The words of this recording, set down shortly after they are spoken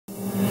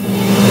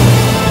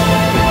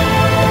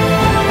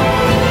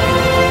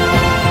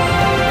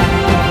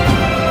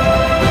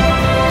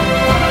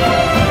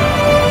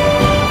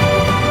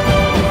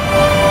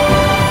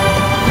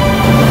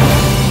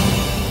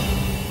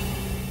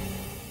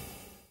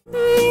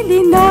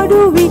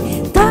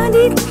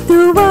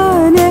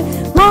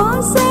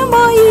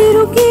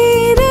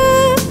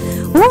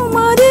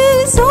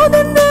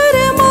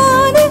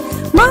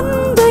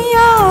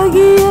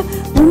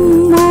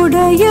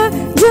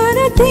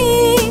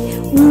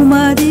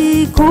உமது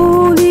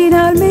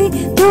கோலினால் மே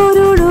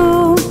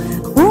தொருளோம்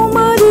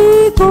உமது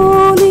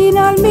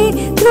கோலினால் மே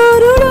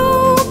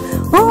தொருளோம்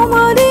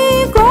உமது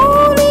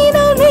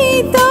கோலினால் மே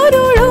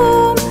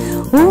தருளோம்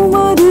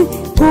உமது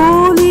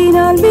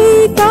கோலினால் மே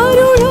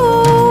தருளோம்.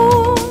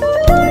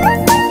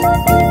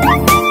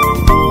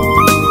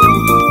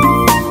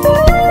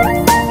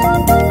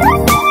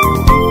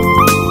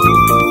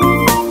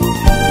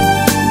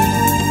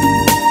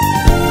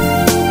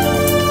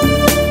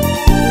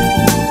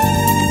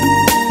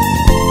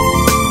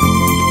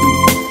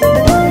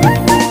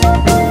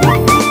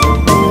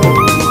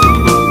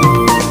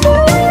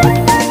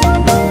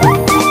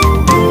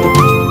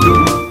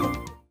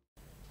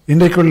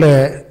 இன்றைக்குள்ள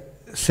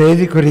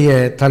செய்திக்குரிய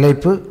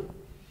தலைப்பு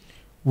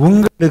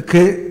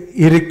உங்களுக்கு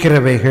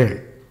இருக்கிறவைகள்.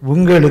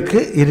 உங்களுக்கு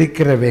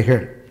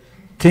இருக்கிறவைகள்.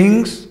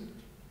 Things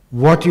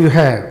what you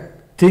have.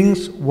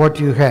 Things what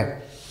you have.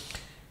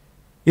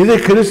 இது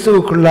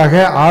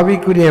கிறிஸ்துவுக்குள்ளாக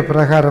ஆவிக்குரிய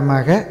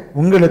பிரகாரமாக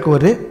உங்களுக்கு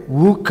ஒரு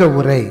ஊக்க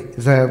உரை.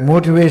 It's a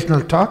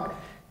motivational talk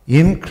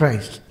in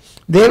Christ.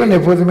 தேவன்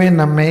எப்போதுமே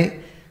நம்மை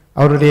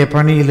அவருடைய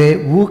பணியிலே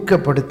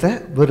ஊக்கப்படுத்த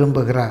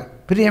விரும்புகிறார்.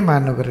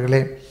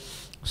 பிரியமானவர்களே,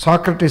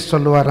 சாக்ரட்டிஸ்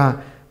சொல்லுவாராம்,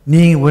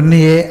 நீ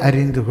உன்னையே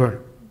அறிந்துகொள்.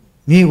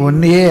 நீ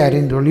உன்னையே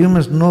அறிந்துகொள். You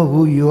must know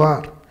who you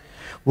are.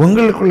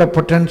 உங்களுக்குள்ள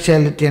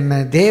பொட்டன்ஷியாலிட்டி என்ன,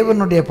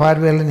 தேவனுடைய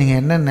பார்வையில் நீங்கள்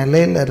என்ன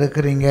நிலையில்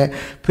இருக்கிறீங்க,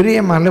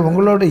 பிரியமான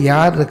உங்களோட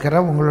யார்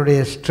இருக்கிறா,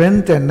 உங்களுடைய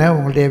ஸ்ட்ரென்த் என்ன,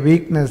 உங்களுடைய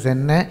வீக்னஸ்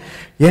என்ன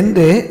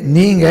என்று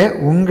நீங்கள்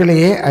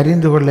உங்களையே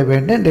அறிந்து கொள்ள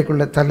வேண்டும்.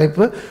 இன்றைக்குள்ள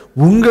தலைப்பு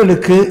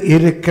உங்களுக்கு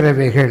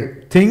இருக்கிறவைகள்.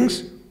 Things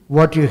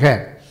what you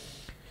have.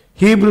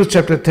 Hebrews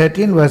chapter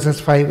 13 verses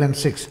 5 and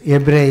 6.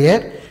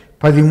 எபிரேயர்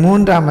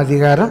 13ஆம்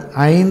அதிகாரம்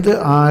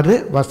 5-6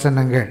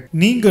 வசனங்கள்.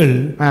 நீங்கள்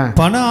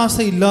பண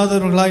ஆசை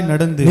இல்லாதவர்களாய்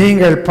நடந்து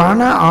நீங்கள்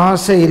பண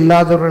ஆசை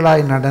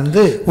இல்லாதவர்களாய்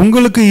நடந்து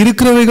உங்களுக்கு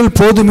இருக்கிறவைகள்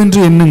போதும்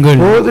என்று எண்ணுங்கள்.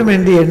 போதும்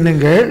என்று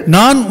எண்ணுங்கள்.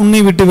 நான்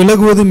உன்னை விட்டு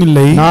விலகுவதும்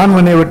இல்லை, நான்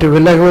உன்னை விட்டு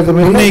விலகுவதும்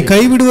இல்லை, உன்னை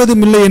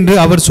கைவிடுவதும் இல்லை என்று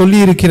அவர் சொல்லி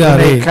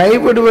இருக்கிறாரே.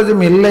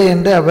 கைவிடுவதும் இல்லை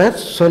என்று அவர்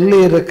சொல்லி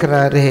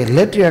இருக்கிறாரே.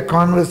 Let your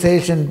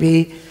conversation be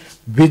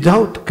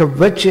without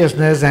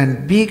covetousness and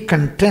be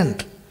content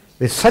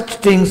with such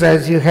things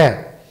as you have.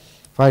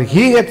 For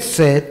he had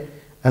said,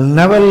 I'll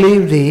never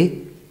leave thee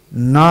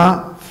nor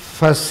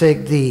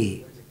forsake thee.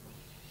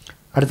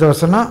 அடுத்த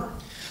வசனம்.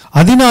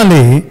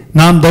 அதனாலே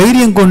நாம்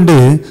தைரியம் கொண்டு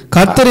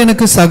கர்த்தர்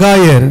எனக்கு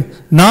சகாயர்,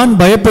 நான்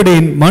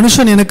பயப்படேன்,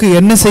 மனுஷன் எனக்கு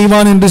என்ன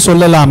செய்வான் என்று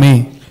சொல்லலாமே.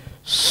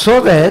 So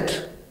that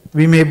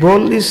we may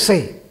boldly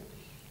say,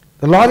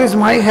 the Lord is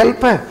my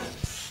helper,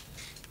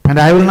 and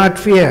I will not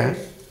fear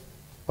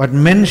what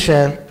men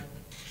shall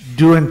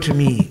do unto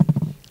me.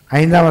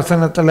 5ஆம்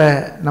வசனத்தில்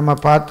நம்ம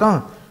பார்த்தோம்,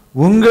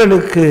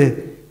 உங்களுக்கு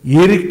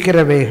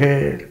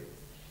இருக்கிறவைகள்.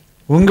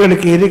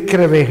 உங்களுக்கு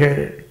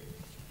இருக்கிறவைகள்.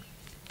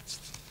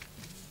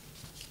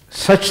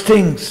 Such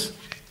things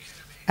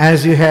as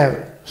you have.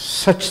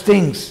 Such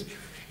things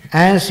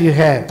as you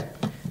have.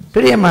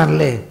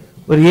 பிரியமானே,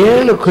 ஒரு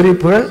 7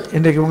 குறிப்புகள்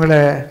இன்றைக்கு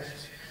உங்களை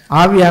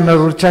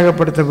ஆவியானவர்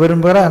உற்சாகப்படுத்த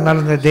விரும்புகிறார்.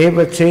 அதனால் இந்த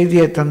தேவ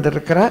செய்தியை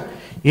தந்திருக்கிறார்.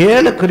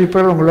 7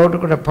 குறிப்புகள் உங்களோடு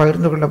கூட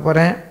பகிர்ந்து கொள்ள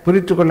போகிறேன்.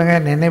 குறித்து கொள்ளுங்க,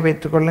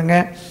 நினைவைத்துக் கொள்ளுங்க.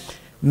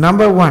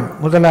 நம்பர் 1,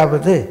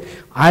 முதலாவது,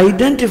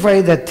 identify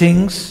the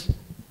things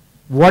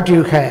what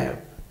you have.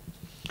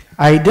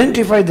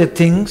 Identify the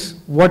things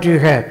what you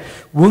have.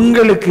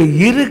 உங்களுக்கு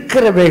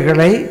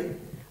இருக்கிறவைகளை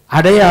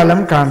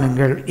அடையாளம்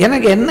காணுங்கள்.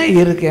 எனக்கு என்ன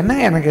இருக்கு, என்ன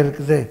எனக்கு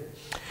இருக்குது.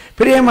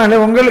 பிரியமான,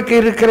 உங்களுக்கு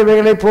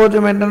இருக்கிறவைகளை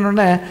போதும்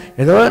என்னன்னு,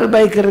 ஏதோ ஒரு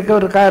பைக் இருக்குது,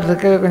 ஒரு கார்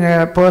இருக்குது,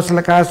 கொஞ்சம்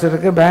பர்ஸில் காசு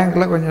இருக்குது,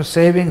 பேங்க்கில் கொஞ்சம்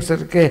சேவிங்ஸ்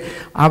இருக்குது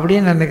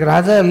அப்படின்னு நினைக்கிறேன்.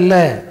 அது அல்ல.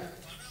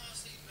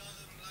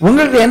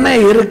 உங்களுக்கு என்ன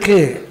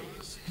இருக்குது,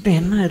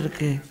 என்ன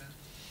இருக்கு.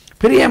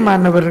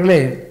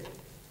 பிரியமானவர்களே,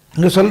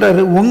 இங்க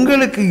சொல்றாரு,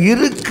 உங்களுக்கு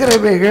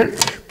இருக்கிறவைகள்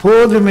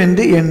போதும்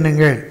என்று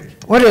எண்ணுங்கள்.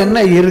 ஒரு என்ன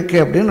இருக்கு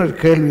அப்படின்னு ஒரு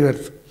கேள்வி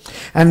வருது.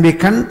 And be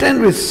content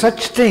with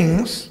such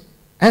things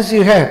as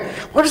you have.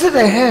 What is it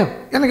I have?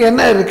 எனக்கு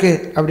என்ன இருக்கு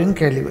அப்படின்னு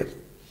கேள்வி வருது.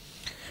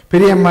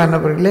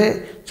 பிரியமானவர்களே,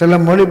 சில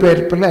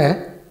மொழிபெயர்ப்பில்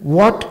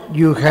வாட்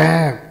யூ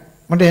ஹேவ்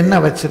மட்டும் என்ன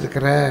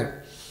வச்சிருக்கிற,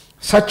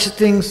 such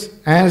things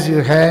as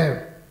you have.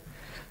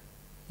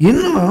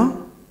 இன்னும்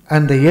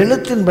அந்த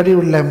எழுத்தின்படி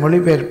உள்ள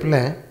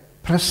மொழிபெயர்ப்பில்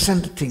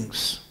present things.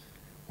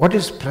 What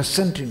is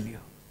present in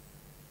you?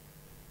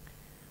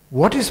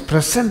 What is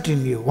present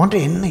in you? உன்ட்ட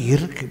என்ன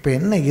இருக்கு, இப்போ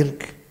என்ன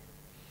இருக்கு,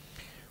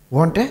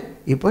 உன்ட்ட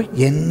இப்போ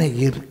என்ன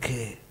இருக்கு,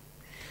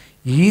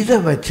 இதை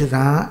வச்சு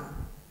தான்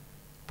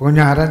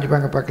கொஞ்சம்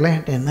ஆராய்ச்சிப்பாங்க பார்க்கலாம்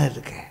என்கிட்ட என்ன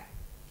இருக்கு.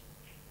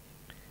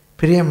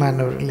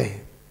 பிரியமானவர்களே,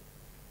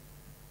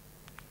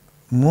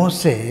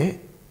 மோசே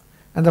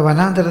அந்த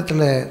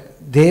வனாந்தரத்தில்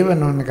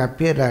தேவன் அவனுக்கு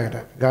அப்பியர்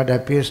ஆகிறார். God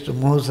appears to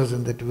Moses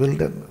in that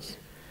wilderness.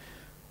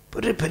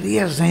 பெரிய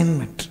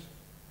அசைன்மெண்ட்.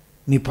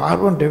 நீ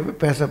பார்வோன்ட்டு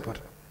போய் பேச போகிற.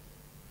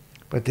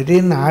 இப்போ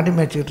திடீர்னு ஆடி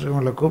மேய்ச்சிக்கிட்டு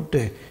இருக்கவங்களை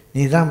கூப்பிட்டு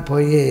நீ தான்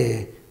போய்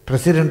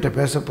பிரசிடெண்ட்டை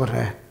பேச போகிற,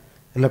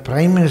 இல்லை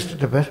பிரைம்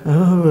மினிஸ்டர்கிட்ட பேச.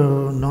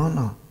 நோ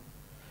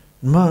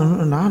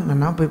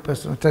நான் போய்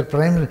பேசுகிறேன். சரி,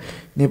 பிரைம்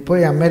நீ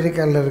போய்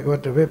அமெரிக்காவில்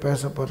இருக்கவர்கிட்ட போய்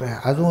பேச போகிற,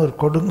 அதுவும் ஒரு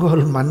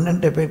கொடுங்கோல்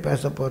மன்னன்ட்ட போய்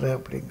பேச போகிற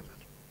அப்படிங்கிறார்.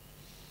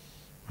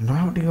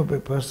 நான் அப்படிங்க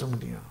போய் பேச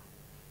முடியும்.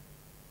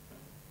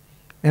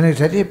 எனக்கு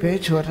சரியாக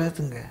பேச்சு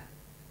வராதுங்க.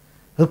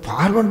 அது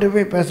பார்வன்ட்டு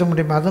போய் பேச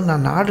முடியுமா? அதுவும்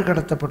நான் நாடு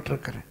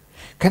கடத்தப்பட்டிருக்கிறேன்.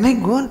 Can I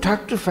go and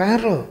talk to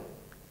Pharaoh?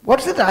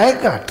 Watts it I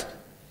got?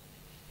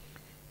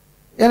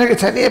 எனக்கு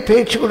சரியாக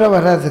பேச்சு கூட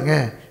வராதுங்க,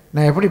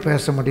 நான் எப்படி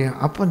பேச முடியும்?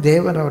 அப்போ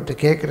தேவன் அவர்கிட்ட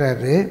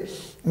கேட்குறாரு,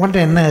 உன்கிட்ட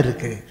என்ன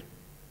இருக்குது?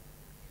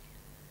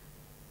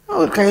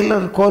 ஒரு கையில்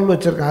ஒரு கோல்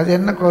வச்சுருக்கான். அது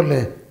என்ன கோல்?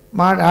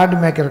 ஆடு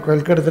மேய்க்கிற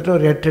கோல். கிட்டத்தட்ட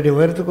ஒரு 8 அடி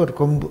உயரத்துக்கு ஒரு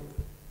கொம்பு,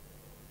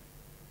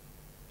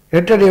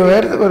 8 அடி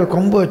உயரத்துக்கு ஒரு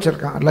கொம்பு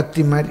வச்சுருக்கான்,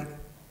 லத்தி மாதிரி.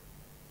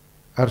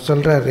 அவர்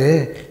சொல்கிறாரு,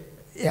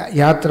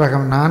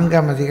 யாத்திராகம்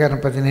 4ஆம்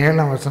அதிகாரம்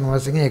 17ஆம் வசனம்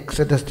வாசிங்க.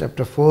 Exodus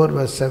chapter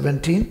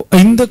 4:17.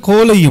 இந்த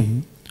கோலையும்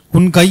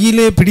உன்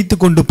கையிலே பிடித்து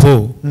கொண்டு போ,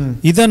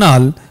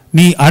 இதனால்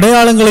நீ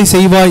அடையாளங்களை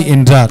செய்வாய்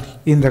என்றார்.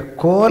 இந்த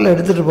கோலை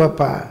எடுத்துட்டு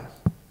பாப்பா.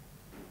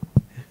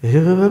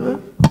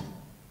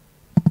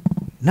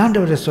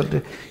 நாண்டவரே சொல்லிட்டு,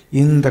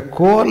 இந்த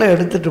கோலை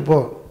எடுத்துட்டு போ,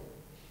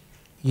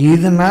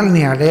 இதனால்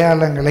நீ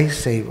அடையாளங்களை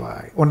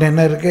செய்வாய். ஒன்று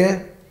என்ன இருக்கு?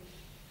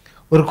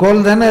 ஒரு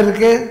கோல் தானே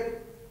இருக்கு.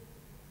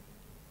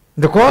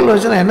 இந்த கோல்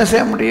வச்சு நான் என்ன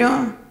செய்ய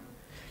முடியும்?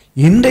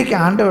 இன்றைக்கு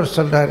ஆண்டவர்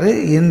சொல்றாரு,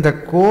 இந்த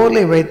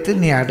கோலை வைத்து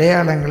நீ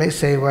அடையாளங்களை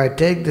செய்வாய்.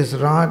 Take this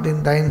rod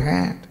in thine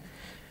hand,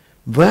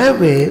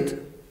 wherewith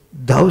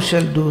thou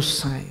shalt do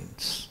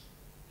signs.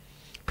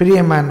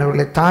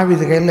 பிரியமானவர்களே,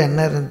 தாவீது கையில்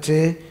என்ன இருந்துச்சு?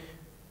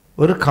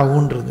 ஒரு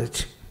கவுன்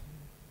இருந்துச்சு.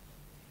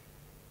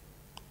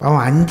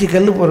 அவன் 5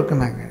 கல்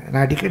பொறுக்குனாங்க.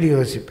 நான் அடிக்கடி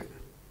யோசிப்பேன்,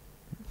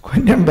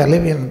 கொஞ்சம்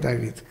பலவீனம்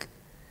தாவீதுக்கு.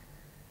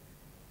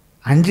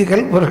 5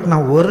 கல் பொறுக்குனா,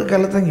 ஒரு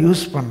கல்லை தான்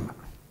யூஸ் பண்ணான்.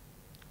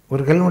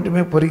 ஒரு கல்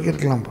மட்டுமே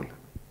பொறுக்கிருக்கலாம் போல.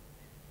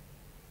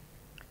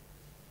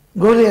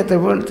 கோலியாத்தை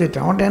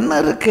வீழ்த்திட்டான். அவன்கிட்ட என்ன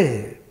இருக்கு?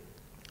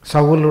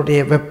 சவுலுடைய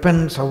வெப்பன்,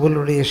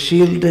 சவுலுடைய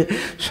ஷீல்டு,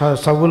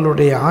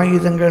 சவுலுடைய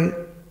ஆயுதங்கள்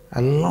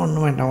எல்லாம்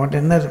ஒன்றும் வேண்டாம்.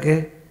 அவன்கிட்ட என்ன இருக்கு?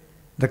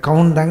 இந்த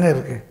கவுன் தாங்க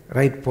இருக்கு.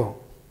 ரைட் போ,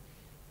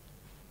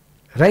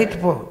 ரைட்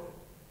போ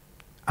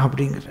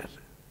அப்படிங்கிறார்.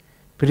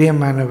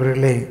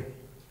 பிரியமானவர்களே,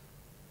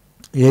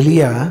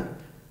 எலியா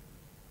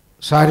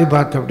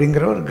சாரிபாத்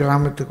அப்படிங்கிற ஒரு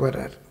கிராமத்துக்கு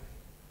வர்றார்.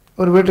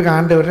 ஒரு வீட்டுக்கு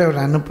ஆண்டவரை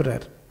அவர்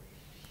அனுப்புகிறார்.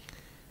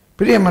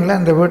 பிரியமல்ல,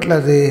 அந்த வீட்டில்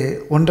அது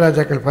 1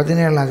 ராஜாக்கள்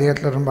 17ஆம்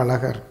அதிகாரத்தில் ரொம்ப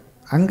அழகாக இருக்கும்.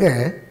 அங்கே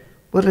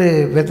ஒரு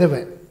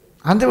விதவை,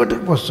 அந்த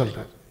வீட்டுக்கு போக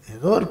சொல்கிறார்.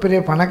 ஏதோ ஒரு பெரிய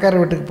பணக்கார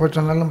வீட்டுக்கு போக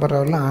சொன்னாலும்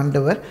பரவாயில்ல,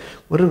 ஆண்டவர்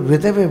ஒரு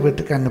விதவை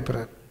வீட்டுக்கு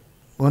அனுப்புகிறார்.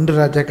 1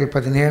 ராஜாக்கள்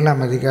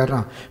 17ஆம்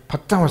அதிகாரம்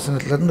 10ஆம்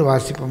வசனத்திலிருந்து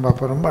வாசிப்போம்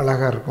பார்ப்போம். ரொம்ப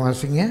அழகா இருக்கும்,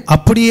 வாசிங்க.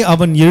 அப்படியே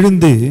அவன்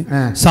எழுந்து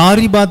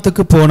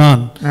சாரிபாத்துக்கு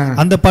போனான்.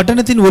 அந்த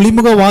பட்டணத்தின்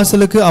ஒளிமுக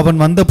வாசலுக்கு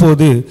அவன்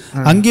வந்தபோது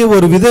அங்கே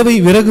ஒரு விதவை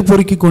விறகு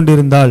பொறுக்கி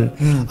கொண்டிருந்தாள்.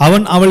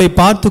 அவன் அவளை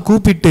பார்த்து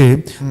கூப்பிட்டு,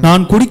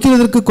 நான்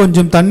குடிக்கிறதற்கு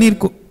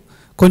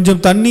கொஞ்சம்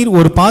தண்ணீர்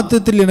ஒரு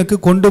பாத்திரத்தில் எனக்கு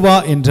கொண்டு வா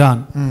என்றான்.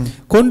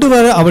 கொண்டு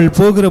வர அவள்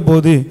போகிற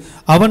போது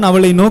அவன்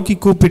அவளை நோக்கி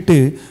கூப்பிட்டு,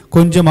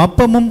 கொஞ்சம்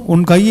அப்பமும்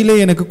உன் கையிலே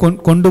எனக்கு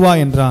கொண்டு வா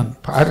என்றான்.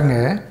 பாருங்க,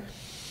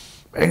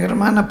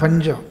 பயங்கரமான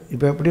பஞ்சம்.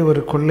 இப்போ எப்படி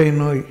ஒரு கொள்ளை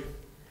நோய்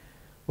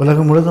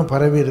உலகம் முழுதும்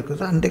பரவி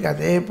இருக்குதோ, அன்றைக்கு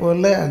அதே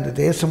போல் அந்த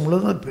தேசம்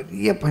முழுதும் ஒரு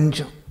பெரிய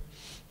பஞ்சம்.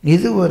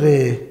 இது ஒரு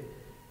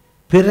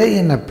பிறை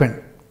இன பெண்.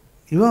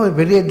 இவன் ஒரு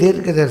பெரிய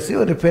தீர்க்கதரிசி.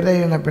 ஒரு பிறை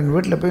இன பெண்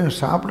வீட்டில் போய்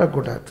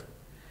சாப்பிடக்கூடாது.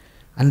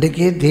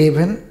 அன்றைக்கே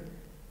தேவன்,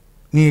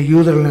 நீ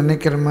யூதர்கள்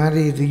நினைக்கிற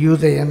மாதிரி இது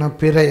யூத இனம்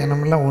பிற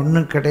இனமெல்லாம்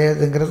ஒன்றும்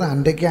கிடையாதுங்கிறத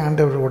அன்றைக்கே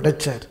ஆண்டவர்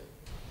உடைச்சார்.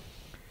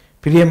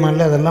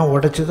 பிரியமான அதெல்லாம்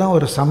உடைச்சி தான்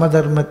ஒரு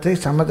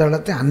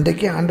சமதளத்தை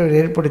அன்றைக்கே ஆண்டவர்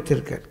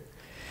ஏற்படுத்தியிருக்கார்.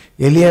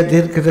 எலியா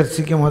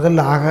தீர்க்கதரிசிக்கு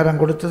முதல்ல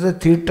ஆகாரம் கொடுத்தது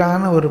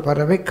தீட்டான ஒரு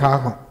பறவை,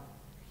 காகம்.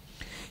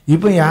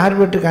 இப்போ யார்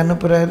வீட்டுக்கு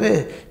அனுப்புகிறாரு?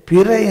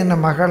 பிற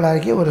இன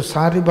மகளாகி ஒரு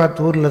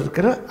சாரிபாத் ஊரில்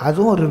இருக்கிற,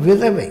 அதுவும் ஒரு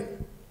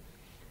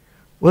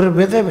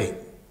விதவை.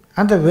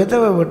 அந்த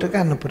விதவை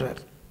வீட்டுக்கு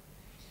அனுப்புகிறார்.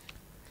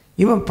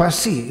 இவன்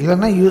பசி,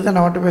 இல்லைன்னா யூதன்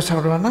அவன்கிட்ட போய்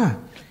சாப்பிடுவானா?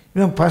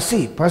 இவன்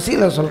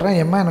பசியில் சொல்கிறான்,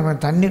 ஏம்மா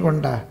எனக்கு தண்ணி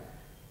கொண்டா,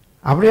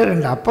 அப்படியே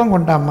 2 அப்பம்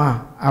கொண்டாமா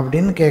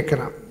அப்படின்னு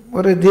கேட்குறான்.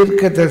 ஒரு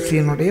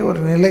தீர்க்கதரிசியினுடைய ஒரு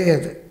நிலை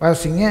அது.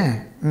 வாசிங்க.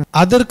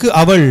 அதற்கு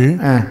அவள்,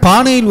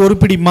 பானையில் ஒரு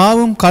பிடி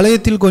மாவும்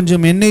கலயத்தில்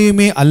கொஞ்சம்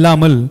எண்ணெயுமே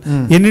அல்லாமல்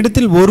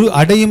என்னிடத்தில் ஒரு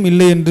அடையும்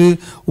இல்லை என்று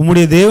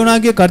உம்முடைய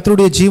தேவனாகிய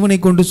கர்த்தருடைய ஜீவனை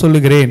கொண்டு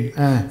சொல்லுகிறேன்.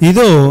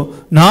 இதோ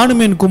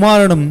நானும் என்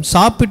குமாரனும்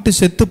சாப்பிட்டு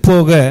செத்து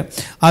போக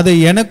அதை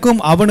எனக்கும்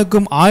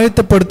அவனுக்கும்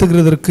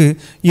ஆயத்தப்படுத்துகிறதற்கு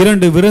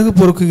 2 விறகு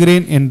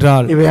பொறுக்குகிறேன்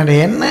என்றாள். இவன்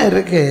எண்ணெய்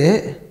இருக்கு,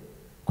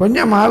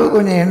 கொஞ்சம் மாவு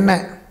கொஞ்சம்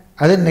எண்ணெய்,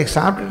 அது இன்னைக்கு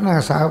சாப்பிட்டுட்டு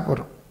நாங்கள் சாக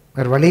போகிறோம்.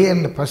 வேறு வழியே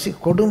இல்லை. பசி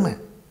கொடுமை,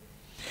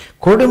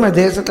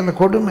 தேசத்தில்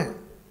கொடுமை,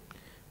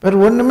 வேறு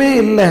ஒன்றுமே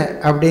இல்லை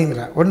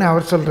அப்படிங்கிறா. ஒன்று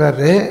அவர்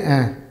சொல்கிறாரு.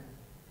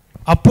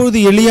 அப்பொழுது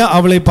எலியா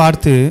அவளை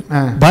பார்த்து,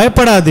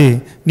 பயப்படாதே,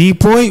 நீ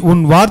போய்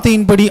உன்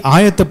வார்த்தையின்படி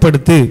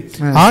ஆயத்தப்படுத்து.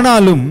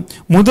 ஆனாலும்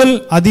முதல்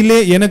அதிலே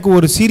எனக்கு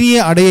ஒரு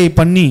சிறிய அடையை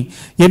பண்ணி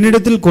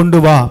என்னிடத்தில் கொண்டு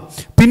வா,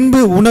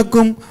 பின்பு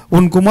உனக்கும்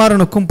உன்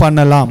குமாரனுக்கும்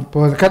பண்ணலாம்.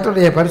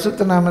 கர்த்தருடைய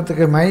பரிசுத்த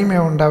நாமத்துக்கு மகிமை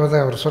உண்டாவது.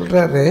 அவர்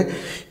சொல்றாரு,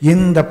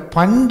 இந்த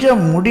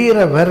பஞ்சம் முடிகிற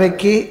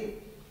வரைக்கும்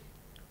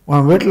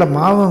உன் வீட்டில்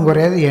மாவும்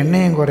குறையாது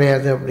எண்ணெயும்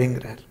குறையாது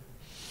அப்படிங்கிறார்.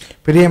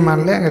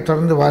 பிரியமானல அங்கே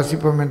தொடர்ந்து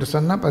வாசிப்போம் என்று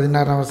சொன்னால்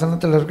 16ஆம்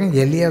வசனத்தில் இருக்கும்.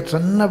 எலியா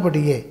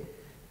சொன்னபடியே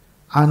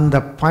அந்த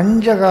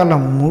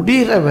பஞ்சகாலம்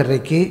முடிகிற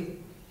வரைக்கும்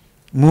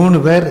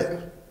 3 பேர்,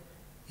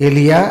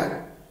 எலியா,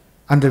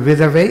 அந்த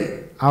விதவை,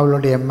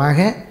 அவளுடைய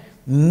மகன்,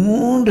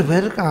 3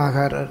 பேருக்கு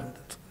ஆகாரம்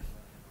இருந்தது.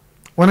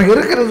 உனக்கு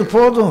இருக்கிறது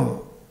போதும்,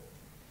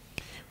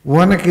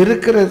 உனக்கு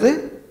இருக்கிறது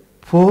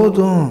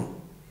போதும்.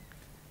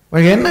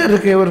 உனக்கு என்ன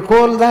இருக்குது? ஒரு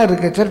கோல் தான்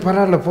இருக்குது, சரி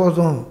பரவாயில்ல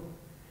போதும்.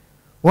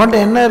 உன்ட்ட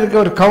என்ன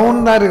இருக்குது? ஒரு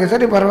கவுன் தான் இருக்குது,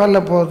 சரி பரவாயில்ல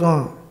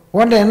போதும்.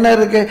 உன்ட்ட என்ன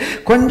இருக்குது?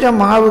 கொஞ்சம்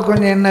மாவு,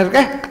 கொஞ்சம் என்ன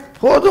இருக்க,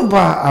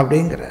 போதும்பா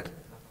அப்படிங்கிறார்.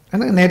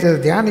 எனக்கு நேற்று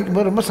தியானிக்கும்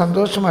போது ரொம்ப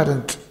சந்தோஷமாக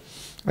இருந்துச்சு.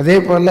 அதே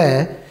போல்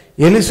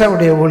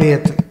எலிசாவுடைய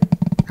ஊழியத்தில்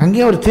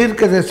அங்கேயும் ஒரு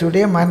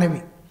தீர்க்கதரிசியுடைய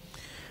மனைவி.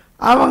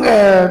 அவங்க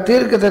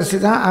தீர்க்கதரிசி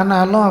தான்,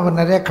 ஆனாலும் அவன்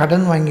நிறையா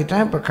கடன்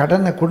வாங்கிட்டான். இப்போ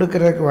கடனை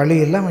கொடுக்கறதுக்கு வழி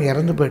இல்லை, அவன்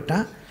இறந்து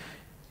போயிட்டான்.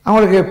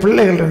 அவங்களுக்கு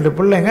பிள்ளைகள் 2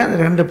 பிள்ளைங்க. அந்த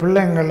 2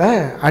 பிள்ளைங்களை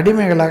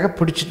அடிமைகளாக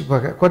பிடிச்சிட்டு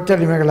போக,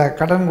 கொத்தடிமைகளாக,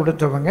 கடன்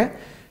கொடுத்தவங்க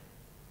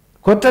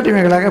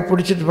கொத்தடிமைகளாக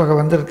பிடிச்சிட்டு போக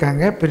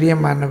வந்திருக்காங்க.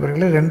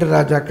 பிரியமானவர்களே, 2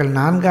 ராஜாக்கள்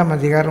 4ஆம்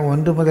அதிகாரம்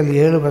 1 முதல்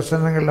 7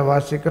 வசனங்களில்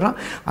வாசிக்கிறோம்.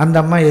 அந்த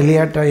அம்மா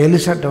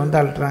எலிசாட்ட வந்து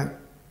அழுறாங்க,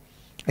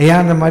 ஐயா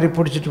அந்த மாதிரி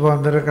பிடிச்சிட்டு போக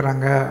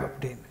வந்திருக்கிறாங்க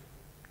அப்படின்னு.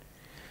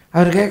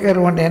 அவர் கேட்குறாரு,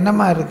 உன்ட்ட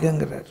என்னம்மா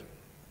இருக்குங்கிறார்.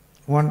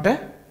 உன்ட்ட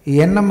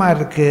என்னம்மா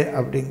இருக்குது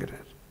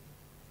அப்படிங்கிறார்.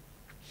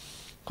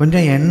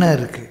 கொஞ்சம் எண்ணெய்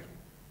இருக்குது.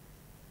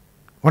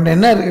 உன்ட்ட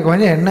என்ன இருக்குது?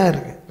 கொஞ்சம் எண்ணெய்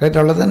இருக்குது. ரைட்,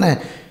 அவ்வளோதானே.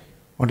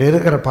 உன்ட்ட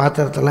இருக்கிற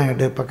பாத்திரத்தெல்லாம்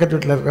எடு, பக்கத்து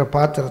வீட்டில் இருக்கிற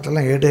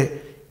பாத்திரத்தெல்லாம் எடு,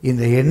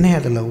 இந்த எண்ணெய்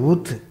அதில்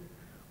ஊற்று,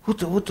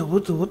 ஊற்று ஊற்று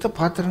ஊற்று ஊற்ற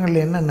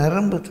பாத்திரங்கள் எண்ணெய்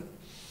நிரம்புது.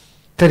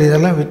 சரி,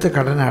 இதெல்லாம் விற்று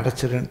கடனை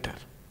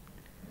அடைச்சிருன்ட்டார்.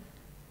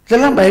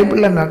 இதெல்லாம்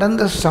பைபிளில்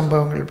நடந்த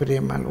சம்பவங்கள்.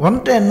 பிரியமான,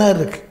 உன்ட்ட என்ன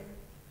இருக்குது?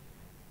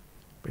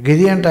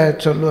 கிதியோன்ட்ட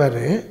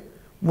சொல்லுவார்,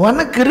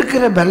 உனக்கு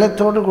இருக்கிற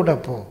பலத்தோடு கூட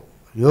போ.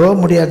 ஐயோ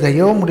முடியாது,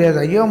 ஐயோ முடியாது,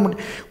 ஐயோ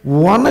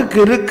உனக்கு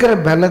இருக்கிற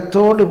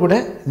பலத்தோடு கூட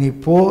நீ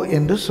போ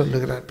என்று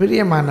சொல்லுகிறார்.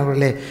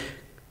 பிரியமானவர்களே,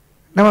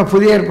 நம்ம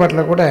புதிய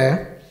ஏற்பாட்டில் கூட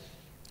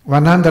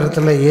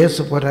வனாந்தரத்தில் இயேசு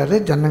போகிறாரு.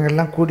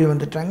 ஜனங்கள்லாம் கூடி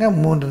வந்துட்டாங்க.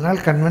 3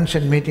 நாள்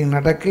கன்வென்ஷன் மீட்டிங்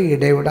நடக்கு,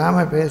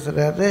 இடைவிடாமல்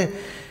பேசுகிறாரு.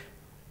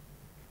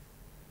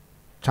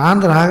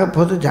 சாயந்தரம் ஆக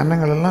போது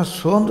ஜனங்களெல்லாம்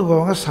சோர்ந்து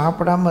போவாங்க,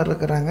 சாப்பிடாமல்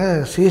இருக்கிறாங்க.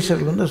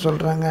 சீசர்கள் வந்து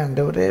சொல்கிறாங்க,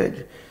 ஆண்டவரே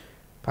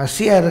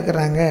பசியாக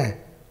இருக்கிறாங்க,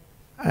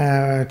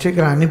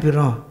 சீக்கிரம்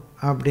அனுப்பிடும்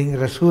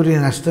அப்படிங்கிற.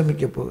 சூரியன்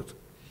அஸ்தமிக்க போகுது.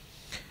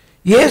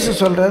 இயேசு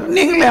சொல்கிறார்,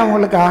 நீங்களே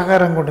அவங்களுக்கு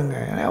ஆகாரம் கொடுங்க.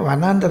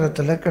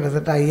 வனாந்தரத்தில்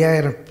கிட்டத்தட்ட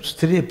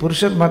 5000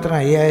 புருஷர்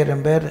மாத்திரம்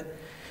 5000 பேர்,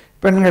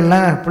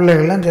 பெண்கள்லாம்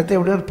பிள்ளைகள்லாம் சேர்த்து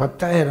எப்படி ஒரு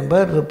 10,000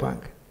 பேர்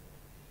இருப்பாங்க.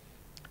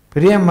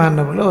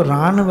 பிரியமானவர்கள், ஒரு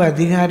இராணுவ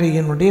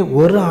அதிகாரியினுடைய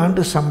 1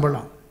 ஆண்டு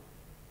சம்பளம்,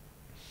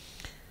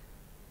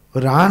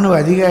 ஒரு இராணுவ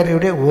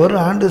அதிகாரியுடைய 1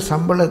 ஆண்டு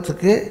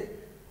சம்பளத்துக்கு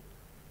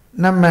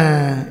நம்ம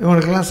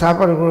இவங்களுக்கெல்லாம்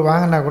சாப்பாடு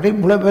வாங்கினா கூட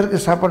இவ்வளோ பேருக்கு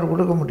சாப்பாடு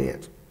கொடுக்க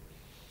முடியாது.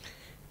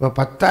 இப்போ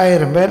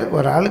 10,000 பேர்,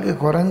 ஒரு ஆளுக்கு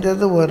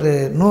குறைஞ்சது ஒரு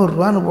 100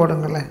 ரூபான்னு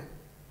போடுங்களேன்,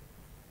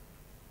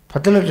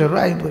 10 லட்சம்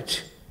ரூபா ஆகிப்போச்சு.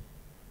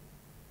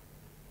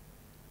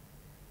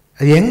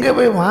 அது எங்கே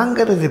போய்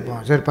வாங்கிறது? இப்போ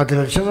சரி 10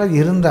 லட்சம் ரூபா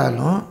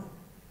இருந்தாலும்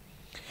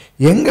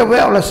எங்கே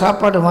போய் அவ்வளோ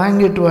சாப்பாடு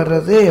வாங்கிட்டு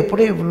வர்றது?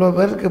 எப்படி இவ்வளோ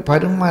பேருக்கு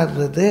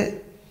பரிமாறுறது?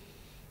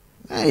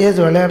 ஏது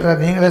விளையாடுறா,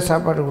 நீங்களே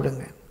சாப்பாடு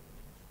கொடுங்க.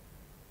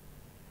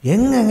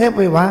 எங்கெங்கே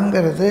போய்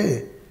வாங்கிறது?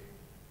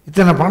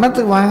 இத்தனை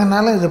பணத்துக்கு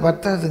வாங்கினாலும் இது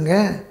பத்தாதுங்க,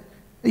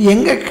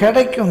 எங்கே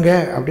கிடைக்குங்க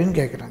அப்படின்னு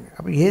கேட்குறாங்க.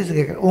 அப்போ ஏசு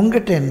கேட்குற,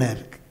 உங்ககிட்ட என்ன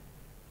இருக்குது?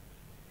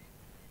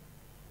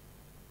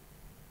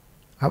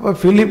 அப்போ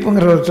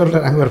பிலிப்புங்கிறவர்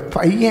சொல்கிறார், அங்கே ஒரு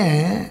பையன்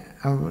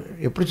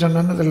எப்படி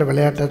சொன்னான்னு தெரியல,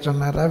 விளையாட்டாக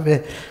சொன்னாரா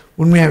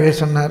உண்மையாகவே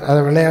சொன்னார். அதை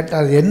விளையாட்டு,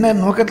 அது என்ன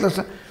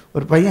நோக்கத்தில்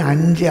ஒரு பையன்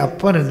 5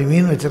 அப்பம் 2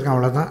 மீன் வச்சுருக்கான்,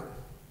 அவ்வளோதான்.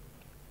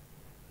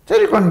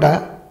 சரி கொண்டா,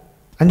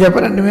 5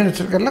 அப்பம் 2 மீன்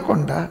வச்சுருக்கல,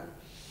 கொண்டா.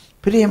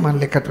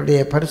 பிரியமான கர்த்தருடைய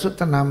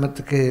பரிசுத்த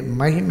நாமத்துக்கு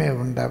மகிமை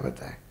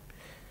உண்டாவதாக.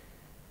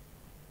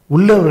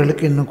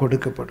 உள்ளவர்களுக்கு இன்னும்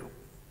கொடுக்கப்படும்,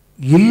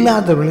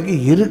 இல்லாதவர்களுக்கு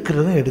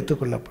இருக்கிறதும்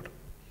எடுத்துக்கொள்ளப்படும்.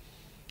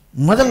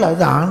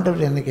 முதலாவது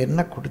ஆண்டவர் எனக்கு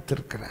என்ன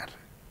கொடுத்துருக்கிறார்,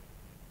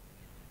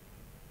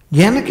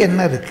 எனக்கு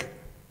என்ன இருக்கு,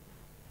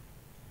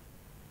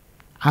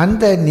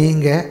 அந்த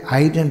நீங்கள்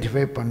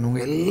ஐடென்டிஃபை பண்ணுங்க.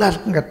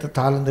 எல்லாருக்கும் கர்த்தர்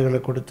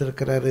தாளந்துகளை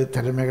கொடுத்துருக்கிறாரு,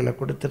 திறமைகளை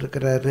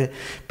கொடுத்துருக்கிறாரு.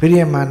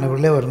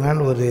 பிரியமானவர்களே, ஒரு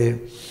நாள் ஒரு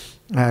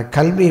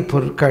கல்வி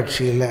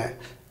பொருட்காட்சியில்,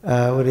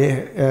 ஒரு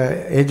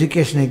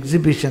எஜுகேஷன்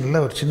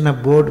எக்ஸிபிஷனில் ஒரு சின்ன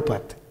போர்டு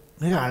பார்த்தேன்,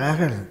 மிக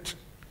அழகாக இருந்துச்சு.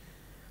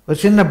 ஒரு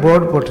சின்ன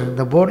போர்டு போட்டிருந்தேன்.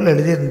 இந்த போர்டில்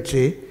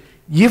எழுதிருந்துச்சு,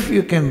 if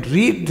you can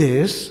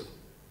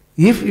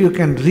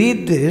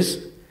read this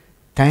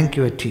thank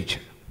you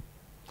teacher.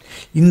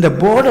 இந்த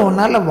போர்டை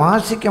உன்னால்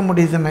வாசிக்க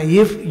முடியுதுன்னா,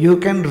 if you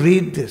can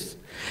read this,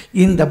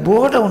 இந்த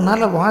போர்டை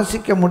உன்னால்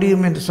வாசிக்க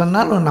முடியும் என்று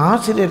சொன்னால் உன்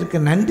ஆசிரியருக்கு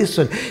நன்றி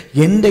சொல்.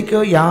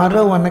 என்றைக்கோ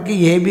யாரோ உனக்கு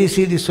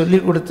ஏபிசிடி சொல்லி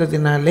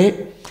கொடுத்ததினாலே,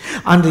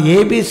 அந்த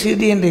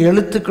ஏபிசிடி என்ற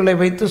எழுத்துக்களை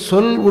வைத்து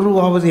சொல்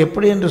உருவாவது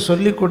எப்படி என்று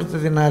சொல்லி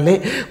கொடுத்ததினாலே,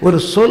 ஒரு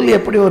சொல்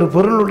எப்படி ஒரு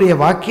பொருளுடைய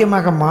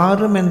வாக்கியமாக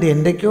மாறும் என்று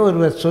என்றைக்கோ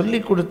ஒருவர்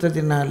சொல்லி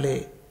கொடுத்ததினாலே,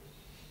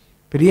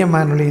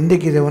 பிரியமானவர்களே,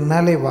 இன்றைக்கு இதை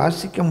உன்னாலே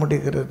வாசிக்க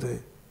முடிகிறது,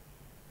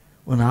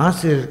 உன்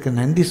ஆசிரியருக்கு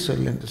நன்றி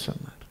சொல் என்று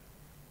சொன்னார்.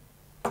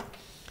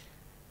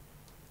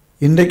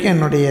 இன்றைக்கு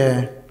என்னுடைய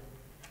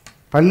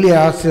பள்ளி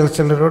ஆசிரியர்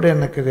சிலரோடு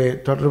எனக்கு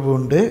தொடர்பு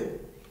உண்டு.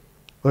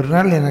 ஒரு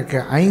நாள் எனக்கு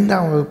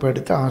 5ஆம் வகுப்பு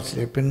எடுத்த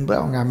ஆசிரியர், பின்பு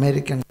அவங்க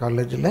அமெரிக்கன்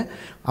காலேஜில்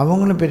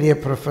அவங்களும் பெரிய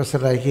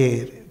ப்ரொஃபஸராகி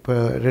இப்போ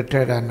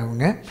ரிட்டையர்ட்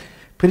ஆனவங்க.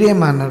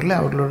 பிரியமானவர்கள்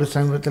அவர்களோட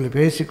சமீபத்தில்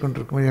பேசி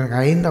கொண்டிருக்கும்போது எனக்கு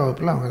 5ஆம்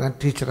வகுப்பில் அவங்க தான்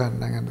டீச்சராக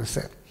இருந்தாங்க அந்த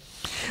சார்.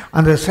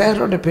 அந்த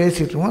சாரோட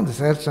பேசிட்டுருவோம். அந்த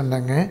சார்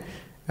சொன்னாங்க,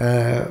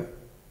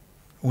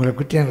 உங்களை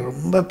பற்றி எனக்கு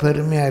ரொம்ப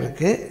பெருமையாக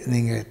இருக்குது.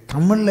 நீங்கள்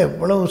தமிழில்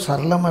எவ்வளவு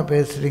சரளமாக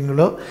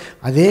பேசுகிறீங்களோ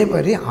அதே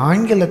மாதிரி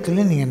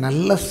ஆங்கிலத்திலையும் நீங்கள்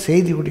நல்லா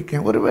செய்தி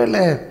கொடுக்க.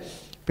 ஒருவேளை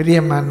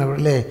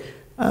பிரியமானவர்களே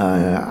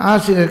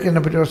ஆசிரியருக்கு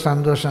என்னை பற்றி ஒரு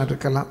சந்தோஷம்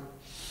இருக்கலாம்.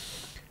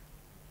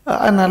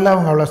 அதனால்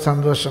அவங்க அவ்வளோ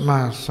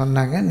சந்தோஷமாக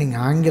சொன்னாங்க,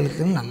 நீங்கள்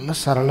ஆங்கிலத்தில் நல்லா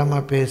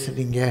சரளமாக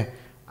பேசுகிறீங்க,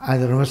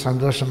 அது ரொம்ப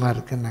சந்தோஷமாக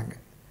இருக்குன்னாங்க.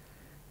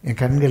 என்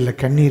கண்களில்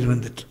கண்ணீர்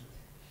வந்துட்டு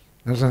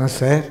நான் சொன்னேன்,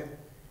 சார்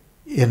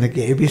எனக்கு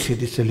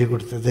ஏபிசிடி சொல்லிக்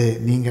கொடுத்தது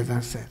நீங்கள்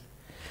தான் சார்.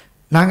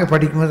 நாங்கள்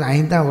படிக்கும்போது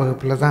 5ஆம்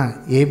வகுப்பில் தான்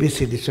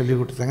ஏபிசிடி சொல்லிக்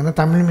கொடுத்தாங்க.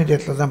 நான் தமிழ்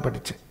மீடியத்தில் தான்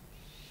படித்தேன்.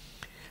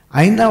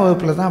 5ஆம்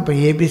வகுப்பில் தான் அப்போ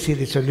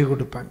ஏபிசிடி சொல்லிக்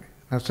கொடுப்பாங்க.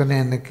 நான்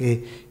சொன்னேன், எனக்கு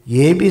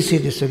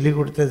ஏபிசிடி சொல்லிக்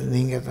கொடுத்தது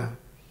நீங்கள் தான்.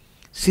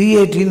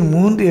 சிஏடின்னு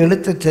 3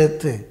 எழுத்தை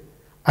சேர்த்து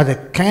அதை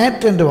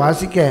கேட் என்று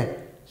வாசிக்க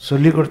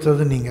சொல்லிக்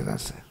கொடுத்தது நீங்கள்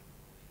தான் சார்.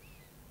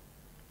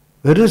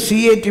 வெறும்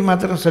சிஏடி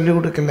மாத்திரம் சொல்லிக்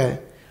கொடுக்கல,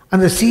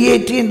 அந்த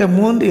சிஏடி என்ற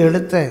 3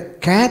 எழுத்தை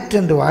கேட்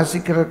என்று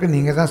வாசிக்கிறதுக்கு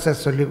நீங்கள் தான்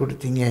சார் சொல்லிக்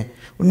கொடுத்தீங்க.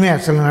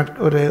 உண்மையாக சில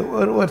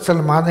ஒரு சில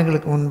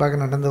மாதங்களுக்கு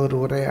முன்பாக நடந்த ஒரு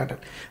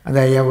உரையாடல் அந்த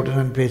ஐயாவோடு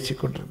நான் பேசி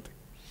கொண்டிருந்தேன்.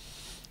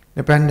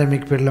 இந்த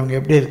பேண்டமிக் பீரியடில் அவங்க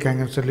எப்படி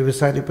இருக்காங்கன்னு சொல்லி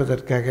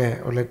விசாரிப்பதற்காக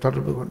அவளை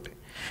தொடர்பு கொண்டு,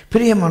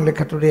 பிரியமானவர்களே,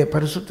 கர்த்தருடைய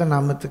பரிசுத்த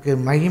நாமத்துக்கு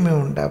மகிமை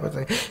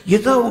உண்டாவது.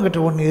 ஏதோ உங்கள்கிட்ட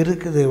ஒன்று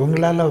இருக்குது,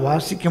 உங்களால்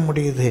வாசிக்க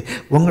முடியுது,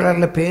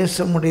 உங்களால்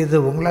பேச முடியுது,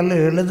 உங்களால்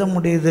எழுத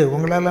முடியுது,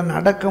 உங்களால்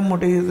நடக்க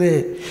முடியுது.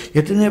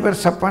 எத்தனையோ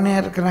பேர்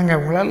சப்பானியாக இருக்கிறாங்க,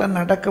 உங்களால்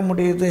நடக்க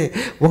முடியுது,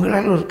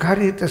 உங்களால் ஒரு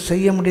காரியத்தை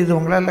செய்ய முடியுது,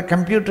 உங்களால்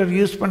கம்ப்யூட்டர்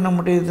யூஸ் பண்ண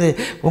முடியுது,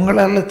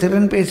 உங்களால்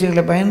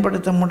திறன்பேசிகளை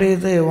பயன்படுத்த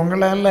முடியுது,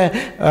 உங்களால்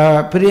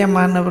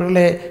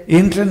பிரியமானவர்களே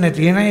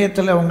இன்டர்நெட்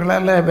இணையத்தில்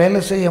உங்களால்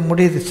வேலை செய்ய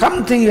முடியுது.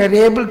 Something you are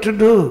able to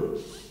two.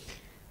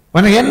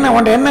 உனக்கு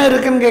என்ன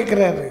இருக்குன்னு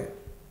கேட்குறாரு.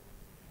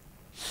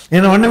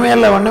 என்ன ஒன்றுமே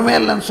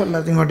இல்லைன்னு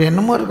சொல்லாதீங்க. உங்கள்கிட்ட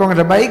என்னமோ இருக்குது.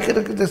 உங்கள்கிட்ட பைக்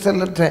இருக்குது,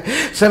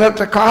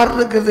 சிலர்கிட்ட கார்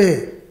இருக்குது,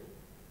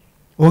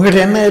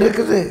 உங்கள்கிட்ட என்ன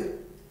இருக்குது?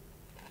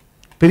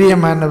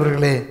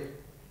 பிரியமானவர்களே,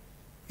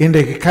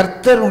 இன்றைக்கு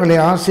கர்த்தர் உங்களை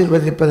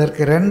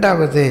ஆசீர்வதிப்பதற்கு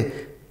 2வது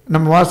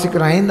நம்ம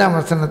வாசிக்கிறோம். 5ஆம்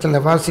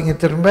வசனத்தில் வாசிங்க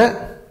திரும்ப.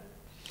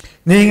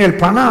 நீங்கள்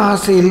பண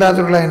ஆசை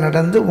இல்லாதவர்களாய்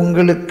நடந்து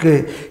உங்களுக்கு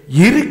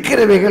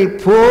இருக்கிறவைகள்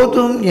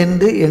போதும்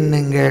என்று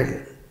எண்ணுங்கள்.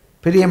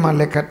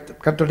 பிரியமானவர்களே,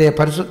 கர்த்தருடைய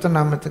பரிசுத்த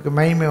நாமத்துக்கு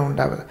மகிமை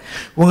உண்டாவது.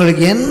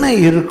 உங்களுக்கு என்ன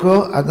இருக்கோ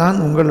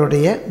அதான்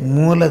உங்களுடைய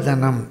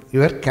மூலதனம்,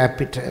 your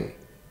capital.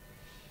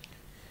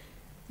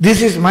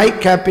 This is my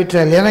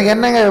capital. எனக்கு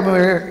என்னங்க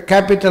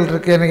கேபிட்டல்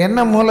இருக்குது, எனக்கு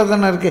என்ன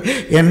மூலதனம் இருக்குது?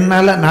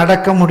 என்னால்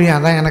நடக்க முடியும்,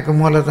 அதான் எனக்கு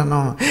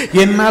மூலதனம்.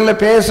 என்னால்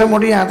பேச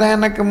முடியும், அதான்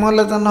எனக்கு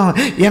மூலதனம்.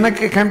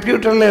 எனக்கு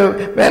கம்ப்யூட்டரில்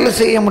வேலை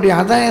செய்ய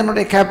முடியும், அதான்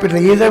என்னுடைய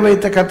கேபிட்டல். இதை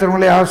வைத்த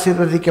கர்த்தரை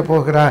ஆசீர்வதிக்க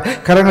போகிறார்.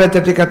 கரங்களை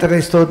தட்டி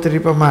கர்த்தரை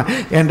ஸ்தோத்திரிப்போமா.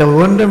 என்கிட்ட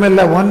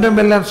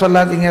ஒன்றுமில்லைன்னு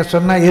சொல்லாதீங்க.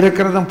 சொன்னால்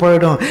இருக்கிறதும்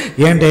போயிடும்.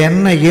 என்கிட்ட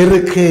என்ன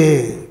இருக்கு?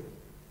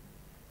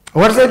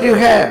 What that you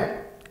have?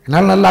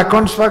 என்னால் நல்ல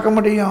அக்கௌண்ட்ஸ் பார்க்க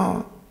முடியும்,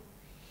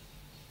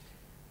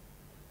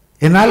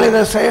 என்னால்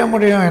இதை செய்ய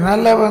முடியும்,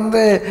 என்னால்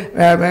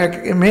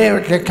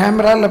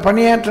கேமராவில்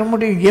பணியாற்ற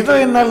முடியும், ஏதோ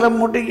என்னால்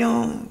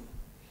முடியும்.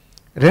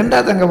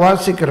 2வது அங்கே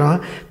வாசிக்கிறோம்,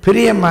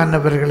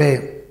 பிரியமானவர்களே,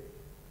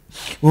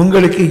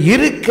 உங்களுக்கு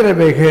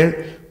இருக்கிறவைகள்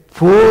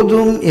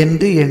போதும்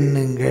என்று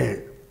எண்ணுங்கள்.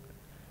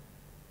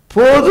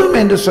 போதும்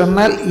என்று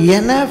சொன்னால்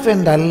எனஃப்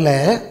என்று அல்ல.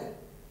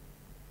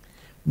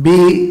 B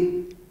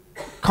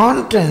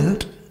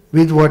content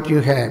with what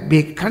you have. B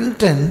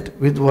content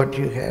with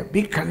what you have.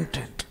 B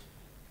content.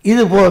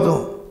 இது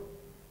போதும்,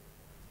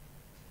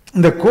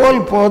 இந்த கோல்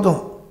போதும்.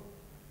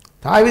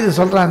 தாவீது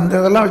சொல்கிறான், இந்த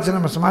இதெல்லாம் வச்சு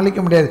நம்ம சமாளிக்க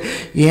முடியாது,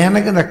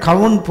 எனக்கு இந்த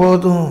கவுன்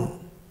போதும்,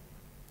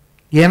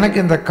 எனக்கு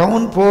இந்த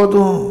கவுன்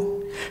போதும்.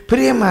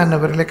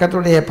 பிரியமானவர்களே,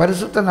 கர்த்தருடைய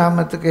பரிசுத்த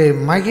நாமத்துக்கு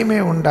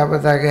மகிமை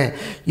உண்டாவதாக.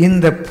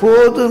 இந்த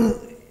போதும்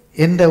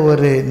என்ற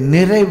ஒரு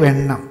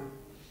நிறைவெண்ணம்,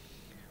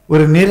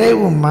 ஒரு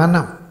நிறைவு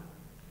மனம்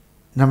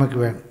நமக்கு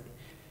வேணும்.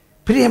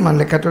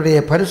 பிரியமானவர்களே, கர்த்தருடைய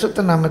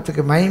பரிசுத்த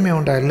நாமத்துக்கு மகிமை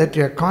உண்டாக. Let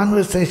your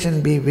conversation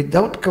be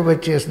without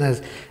covetousness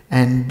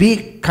and be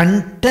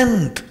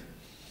content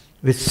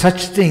with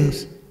such things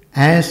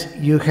as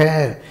you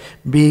have.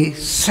 Be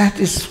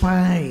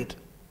satisfied.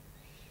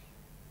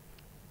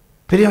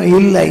 பிரியம்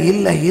இல்லை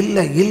இல்லை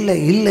இல்லை இல்லை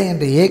இல்லை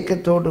என்ற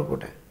ஏக்கத்தோடு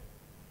கூட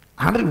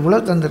ஆண்டவர்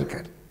இவ்வளோ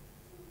தந்திருக்கார்.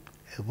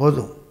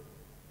 போதும்,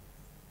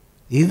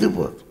 இது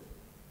போதும்.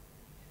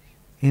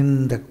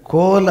 இந்த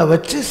கோலை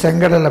வச்சு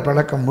செங்கடலை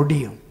பழக்க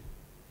முடியும்.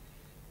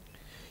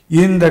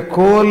 இந்த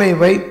கோலை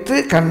வைத்து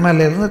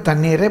கண்மலிருந்து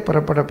தண்ணீரை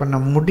புறப்பட பண்ண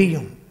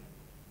முடியும்.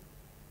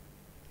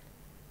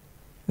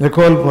 இந்த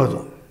கோல்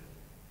போதும்.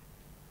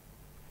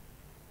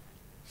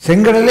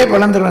 செங்கடலே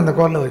பழந்துடும் அந்த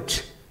கோலை வச்சு.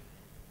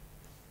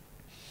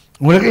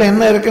 உங்களுக்குள்ள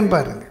என்ன இருக்குன்னு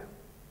பாருங்க.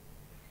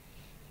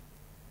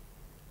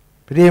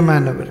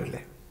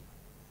 பிரியமானவர்களே,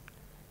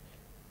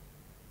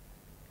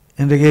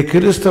 இன்றைக்கு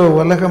கிறிஸ்தவ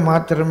உலகம்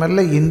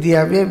மாத்திரமல்ல,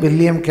 இந்தியாவே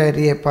வில்லியம்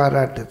கேரியை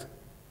பாராட்டுது.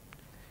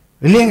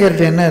 வில்லியம்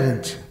கேரி என்ன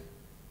இருந்துச்சு?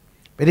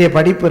 பெரிய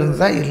படிப்பு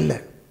இருந்தால் இல்லை.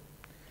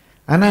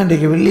 ஆனால்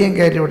இன்றைக்கு வில்லியம்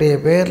கேரியுடைய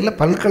பேரில்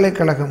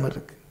பல்கலைக்கழகம்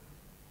இருக்குது.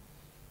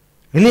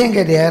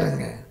 வில்லியங்கர்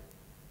யாருங்க?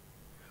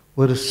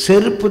 ஒரு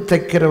செருப்பு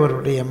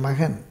தைக்கிறவருடைய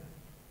மகன்.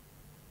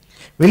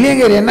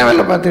 வில்லியங்கர் என்ன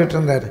வேலை பார்த்துக்கிட்டு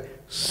இருந்தார்?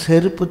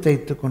 செருப்பு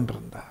தைத்து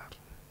கொண்டிருந்தார்.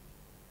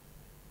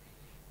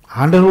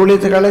 ஆண்டவர்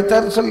ஊழியத்துக்கு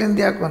அழைத்தார், சொல்லி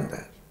இந்தியாவுக்கு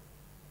வந்தார்.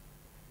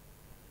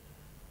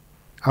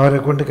 அவரை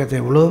கொண்டு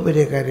கத்த எவ்வளோ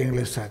பெரிய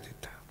காரியங்களை சாதித்தார்.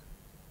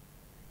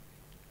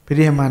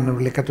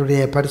 பிரியமானவர்களே,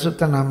 கர்த்தருடைய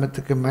பரிசுத்த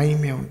நாமத்துக்கு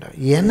மகிமை உண்டா.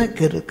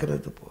 எனக்கு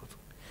இருக்கிறது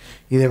போதும்,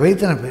 இதை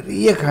வைத்து நான்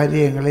பெரிய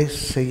காரியங்களை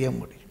செய்ய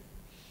முடியும்.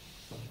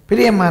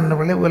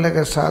 பிரியமானவர்களே,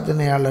 உலக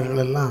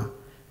சாதனையாளர்கள் எல்லாம்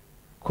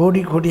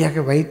கோடி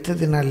கோடியாக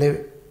வைத்ததினாலே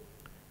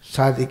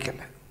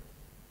சாதிக்கலை.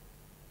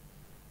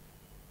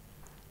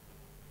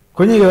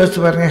 கொஞ்சம் யோசிச்சு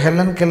பாருங்கள்.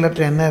 ஹெலன்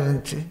கெல்லர்ட்ட என்ன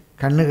இருந்துச்சு?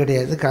 கண்ணு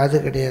கிடையாது, காது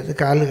கிடையாது,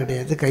 காலு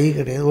கிடையாது, கை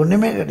கிடையாது,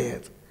 ஒன்றுமே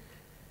கிடையாது.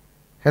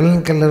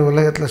 ஹெலன் கெல்லர்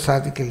உலகத்தில்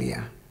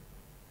சாதிக்கலையா?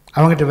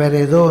 அவங்ககிட்ட வேறு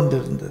ஏதோ ஒன்று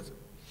இருந்தது.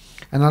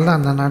 அதனால தான்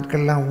அந்த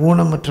நாட்கள்லாம்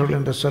ஊனமற்றவர்கள்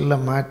என்ற சொல்ல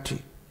மாற்றி,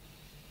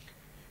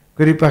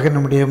 குறிப்பாக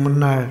நம்முடைய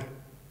முன்னாள்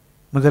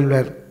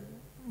முதல்வர்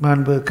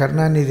மாண்பு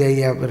கருணாநிதி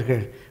ஐயா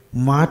அவர்கள்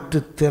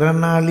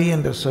மாற்றுத்திறனாளி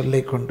என்ற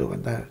சொல்லை கொண்டு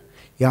வந்தார்.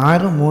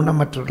 யாரும்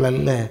ஊனமற்றவர்கள்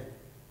அல்ல,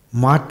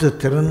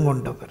 மாற்றுத்திறன்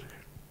கொண்டவர்கள்,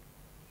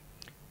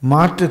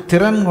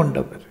 மாற்றுத்திறன்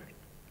கொண்டவர்கள்.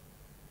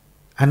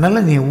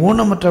 அதனால் நீ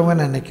ஊனமற்றவங்க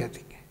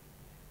நினைக்காதீங்க.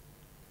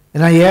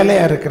 நான்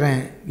ஏழையாக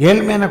இருக்கிறேன்,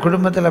 ஏழ்மையான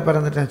குடும்பத்தில்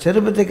பிறந்துட்டேன்,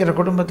 செருப்பு தைக்கிற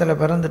குடும்பத்தில்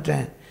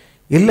பிறந்துட்டேன்.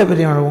 இல்லை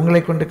பெரியவங்க,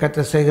 உங்களை கொண்டு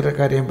கர்த்தர் செய்கிற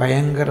காரியம்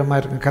பயங்கரமாக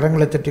இருக்கும்.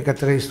 கரங்களை தட்டி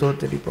கர்த்தரை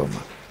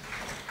ஸ்தோத்திரிப்போமா.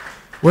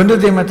 1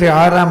 தீமோத்தேயு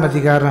 6ஆம்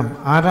அதிகாரம்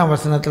 6ஆம்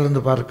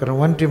வசனத்திலிருந்து பார்க்கிறோம்.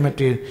 1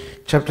 Timothy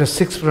chapter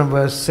 6 from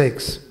verse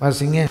 6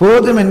 வாசிங்க.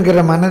 போதும்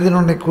என்கிற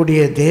மனதினுடைய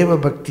கூடிய தேவ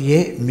பக்தியே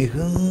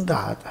மிகுந்த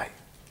ஆதாயம்.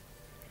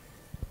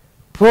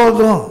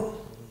 போதும்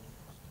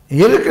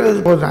இருக்கிறது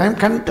போதும், ஐ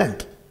எம்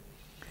கண்டென்ட்.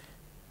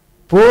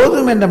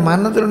 போதும் என்ற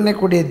மனதினுடைய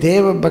கூடிய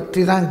தேவ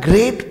பக்தி தான்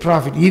கிரேட்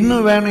ப்ராஃபிட்.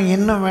 இன்னும் வேணும்,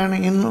 இன்னும்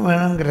வேணும், இன்னும்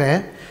வேணுங்கிற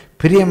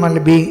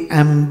பிரியமான பீயிங்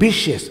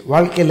ஆம்பிஷியஸ்.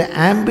 வாழ்க்கையில்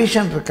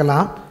ஆம்பிஷன்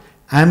இருக்கலாம்,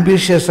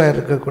 ஆம்பிஷியஸாக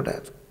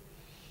இருக்கக்கூடாது.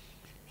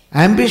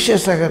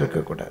 ஆம்பிஷியஸாக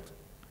இருக்கக்கூடாது.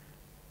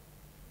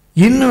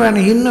 இன்னும்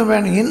வேணும், இன்னும்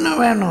வேணும்,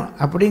 இன்னும் வேணும்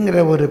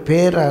அப்படிங்கிற ஒரு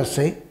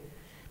பேராசை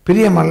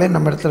பிரியமல்ல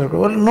நம்ம இடத்துல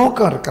இருக்க ஒரு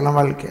நோக்கம் இருக்கலாம்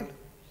வாழ்க்கையில்.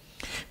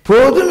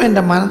 போதும் என்ற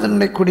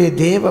மனதினுடைய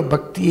தேவ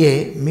பக்தியே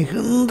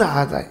மிகுந்த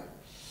ஆதாயம்.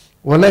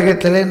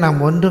 உலகத்திலே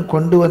நாம் ஒன்றும்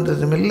கொண்டு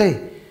வந்ததும் இல்லை,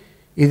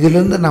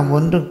 இதிலிருந்து நாம்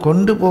ஒன்றும்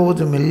கொண்டு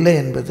போவதும் இல்லை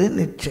என்பது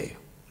நிச்சயம்.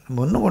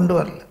 நம்ம ஒன்றும் கொண்டு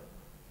வரல.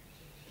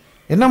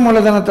 என்ன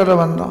மூலதனத்தோடு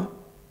வந்தோம்?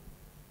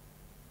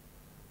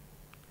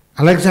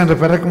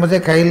 அலெக்சாண்டர் பிறக்கும் போதே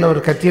கையில் ஒரு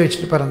கத்தியை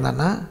வச்சுட்டு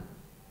பிறந்தானா?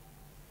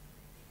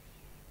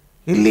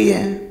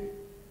 இல்லையே.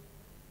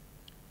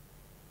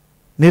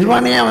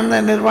 நிர்வாணியாக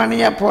வந்தேன்,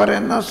 நிர்வாணியாக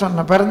போகிறேன்னு தான்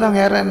சொன்னேன். பிறந்தவங்க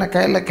யாரும் என்ன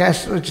கையில்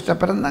கேஷ் வச்சுட்டா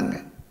பிறந்தாங்க?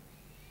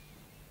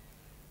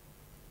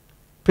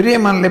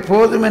 பிரியமானே,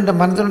 போதும் என்ற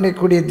மனதனுடைய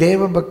கூடிய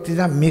தேவ பக்தி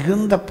தான்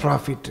மிகுந்த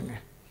ப்ராஃபிட்டுங்க.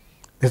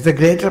 It's the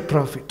greater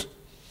profit.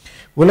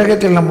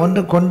 உலகத்தில் நாம்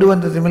ஒன்றும் கொண்டு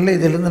வந்ததும் இல்லை,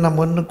 இதிலிருந்து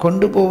நாம் ஒன்றும்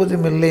கொண்டு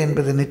போவதும் இல்லை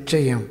என்பது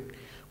நிச்சயம்.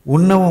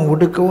 உண்ணவும்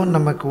உடுக்கவும்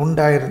நமக்கு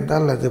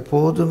உண்டாயிருந்தால் அது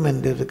போதும்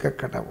என்று இருக்க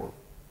கடவுள்.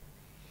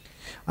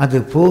 அது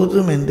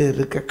போதும் என்று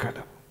இருக்க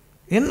கடவுள்.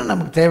 இன்னும்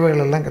நமக்கு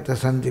தேவைகள் எல்லாம்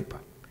கர்த்தர்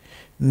சந்திப்பார்.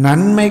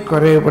 நன்மை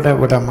குறைபட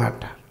விட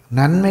மாட்டார்,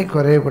 நன்மை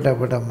குறைபட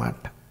விட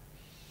மாட்டார்.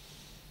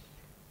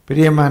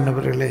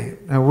 பிரியமானவர்களே,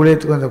 நான்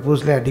ஊழியத்துக்கு அந்த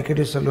புதுசில்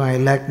அடிக்கடி சொல்லுவேன், ஐ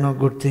லேக் நோ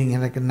குட் திங்.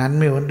 எனக்கு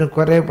நன்மை ஒன்றும்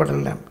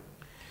குறைபடலை.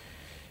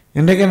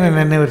 இன்றைக்கு நான்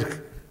நினைவு இருக்கு,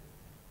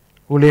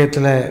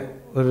 ஊழியத்தில்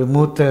ஒரு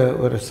மூத்த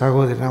ஒரு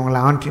சகோதரி, அவங்கள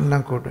ஆண்டின்னு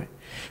தான் கூப்பிடுவேன்.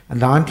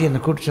 அந்த ஆண்டி என்னை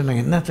கூப்பிட்டு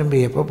சொன்னாங்க, என்ன தம்பி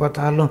எப்போ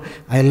பார்த்தாலும்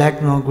ஐ லேக்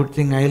நோ குட்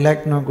திங், ஐ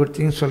லேக் நோ குட்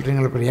திங்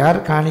சொல்கிறீங்களா, அப்புறம் யார்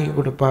காணிக்க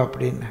கொடுப்பா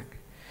அப்படின்னாங்க.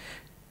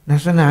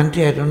 நான் சொன்னேன்,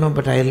 aunty I don't know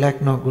but I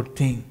lakh no good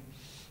thing.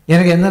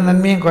 எனக்கு எந்த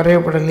நன்மையும்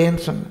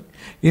குறையப்படலையேன்னு சொன்னேன்.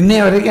 இன்னைய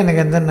வரைக்கும்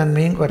எனக்கு எந்த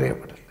நன்மையும்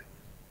குறையப்படலை.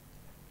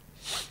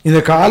 இந்த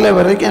காலை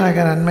வரைக்கும்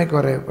எனக்கு நன்மை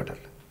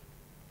குறையப்படலை.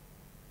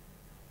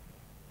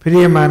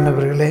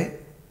 பிரியமானவர்களே,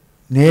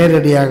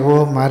 நேரடியாகவோ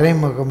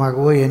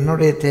மறைமுகமாகவோ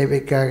என்னுடைய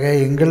தேவைக்காக,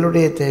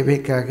 எங்களுடைய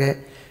தேவைக்காக,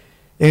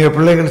 எங்கள்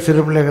பிள்ளைகள்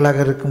சிறு பிள்ளைகளாக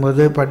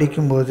இருக்கும்போது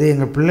படிக்கும்போது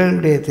எங்கள்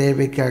பிள்ளைகளுடைய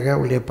தேவைக்காக,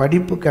 அவளுடைய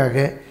படிப்புக்காக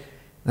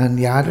நான்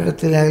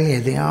யாரிடத்திலாக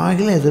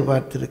எதையாகிலும்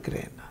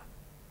எதிர்பார்த்திருக்கிறேன்.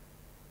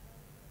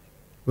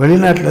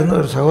 வெளிநாட்டிலேருந்து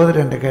ஒரு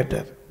சகோதரர் என்கிட்ட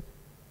கேட்டார்,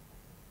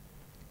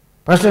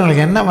 ஃபஸ்ட்டு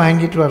உங்களுக்கு என்ன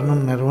வாங்கிட்டு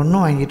வரணும்னாரு.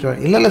 ஒன்றும் வாங்கிட்டு வர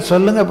இல்லை, இல்லை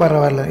சொல்லுங்கள்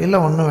பரவாயில்ல, இல்லை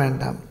ஒன்றும்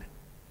வேண்டாம்.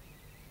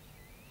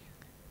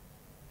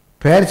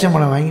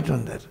 பேரிச்சம்பழம் வாங்கிட்டு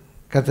வந்தார்.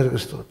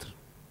 கர்த்தருக்கு ஸ்தோத்திரம்.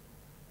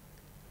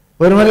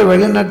 ஒரு முறை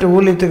வெளிநாட்டு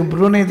ஊழியத்துக்கு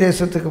புரூனை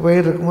தேசத்துக்கு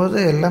போயிருக்கும்போது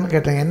எல்லாரும்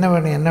கேட்டாங்க, என்ன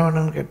வேணும் என்ன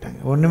வேணும்னு கேட்டாங்க.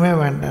 ஒன்றுமே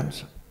வேண்டான்னு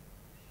சொன்ன.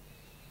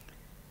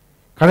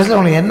 கடைசியில்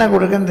அவங்களுக்கு என்ன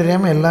கொடுக்குன்னு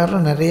தெரியாமல்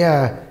எல்லோரும் நிறையா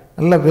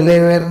நல்ல விலை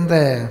உயர்ந்த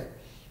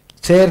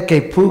செயற்கை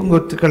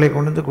பூங்கொத்துக்களை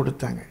கொண்டு வந்து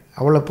கொடுத்தாங்க.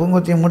 அவ்வளோ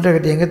பூங்கொத்தையும் மூட்டை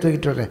கட்டி எங்கே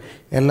தூக்கிட்டு வரேன்,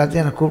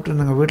 எல்லாத்தையும் என்னை கூப்பிட்டு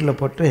நாங்கள் வீட்டில்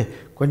போட்டு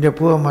கொஞ்சம்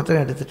பூவை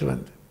மாத்திரம் எடுத்துகிட்டு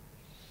வந்தேன்.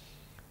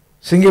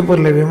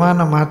 சிங்கப்பூரில்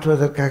விமானம்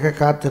மாற்றுவதற்காக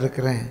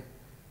காத்திருக்கிறேன்.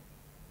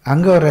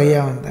 அங்கே ஒரு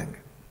ஐயா வந்தாங்க,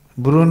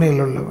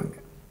 புரூனையில் உள்ளவங்க.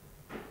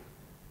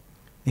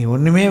 நீ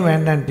ஒன்றுமே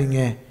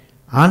வேண்டான்ட்டீங்க,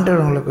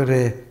 ஆண்டவர் உங்களுக்கு ஒரு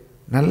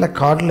நல்ல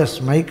கார்ட்லெஸ்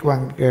மைக்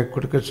வாங்க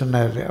கொடுக்க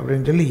சொன்னார்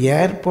அப்படின்னு சொல்லி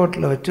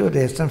ஏர்போர்ட்டில் வச்சு ஒரு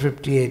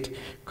SM58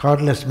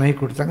 கார்ட்லெஸ் மைக்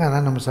கொடுத்தாங்க.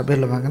 அதான் நம்ம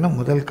சபையில் வாங்கின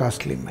முதல்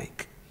காஸ்ட்லி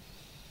மைக்.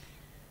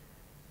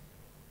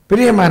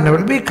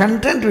 பிரியமானவர்கள், B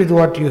content with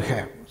what you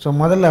have. So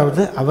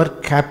முதலாவது அவர்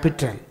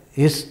capital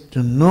is to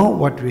know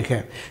what we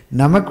have.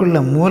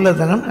 நமக்குள்ள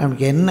மூலதனம்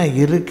நமக்கு என்ன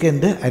இருக்கு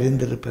என்று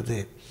அறிந்திருப்பது.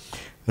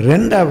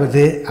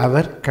 ரெண்டாவது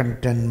அவர்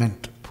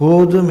கண்டென்ட்மெண்ட்,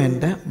 போதும்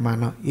என்ற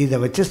மனம். இதை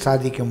வச்சு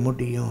சாதிக்க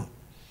முடியும்,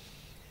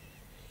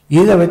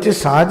 இதை வச்சு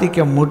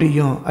சாதிக்க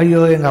முடியும்.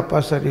 ஐயோ எங்கள் அப்பா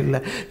சரியில்லை,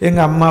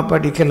 எங்கள் அம்மா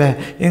படிக்கலை,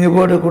 எங்கள்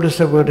வீடு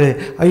குடிசை வீடு,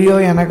 ஐயோ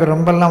எனக்கு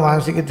ரொம்பலாம்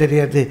வாசிக்க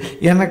தெரியாது,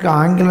 எனக்கு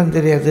ஆங்கிலம்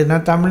தெரியாது,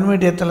 நான் தமிழ்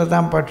மீடியத்தில்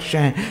தான்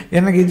படித்தேன்,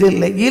 எனக்கு இது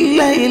இல்லை.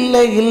 இல்லை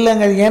இல்லை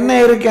இல்லைங்க, என்ன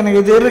இருக்குது,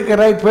 எனக்கு இது இருக்கு,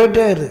 ரைட்,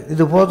 போயிட்டே இரு,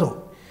 இது போதும்.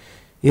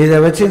 இதை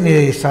வச்சு நீ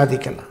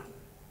சாதிக்கலாம்.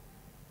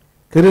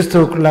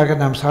 கிறிஸ்துவுக்குள்ளாக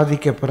நாம்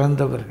சாதிக்க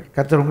பிறந்தவர்கள்.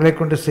 கர்த்தர் உங்களை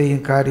கொண்டு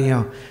செய்யும்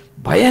காரியம்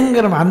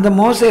பயங்கரம். அந்த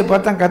மோசையை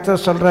பார்த்தா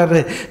கர்த்தர் சொல்றாரு,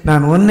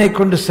 நான் உன்னை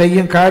கொண்டு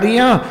செய்யும்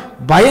காரியம்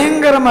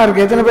பயங்கரமா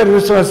இருக்கு. எத்தனை பேர்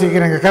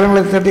விசுவாசிக்கிறீங்க?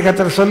 கரங்களை தட்டி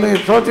கர்த்தர் சொல்லு,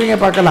 தோற்றுங்க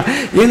பார்க்கலாம்.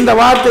 இந்த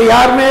வார்த்தை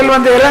யார் மேல்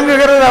வந்து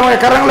இறங்குகிறது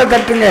அவங்க கரங்களை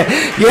தட்டுங்க.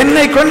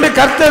 என்னை கொண்டு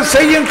கர்த்தர்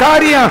செய்யும்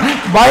காரியம்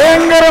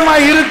பயங்கரமா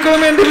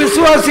இருக்கும் என்று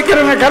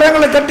விசுவாசிக்கிறவங்க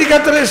கரங்களை தட்டி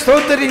கர்த்தரை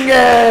ஸ்தோத்திரிங்க.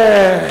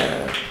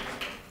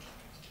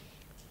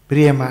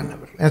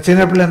 பிரியமானவர்,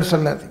 சின்ன பிள்ளைன்னு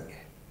சொல்லாதீங்க.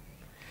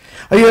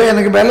 ஐயோ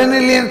எனக்கு பலன்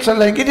இல்லைன்னு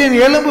சொல்ல, கிட்டேன்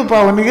எலும்புப்பா,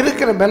 உனக்கு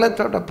இருக்கிற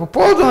பலத்தோட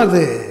போதும், அது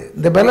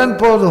இந்த பலன்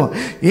போதும்,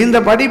 இந்த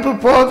படிப்பு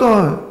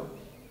போதும்,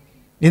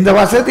 இந்த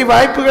வசதி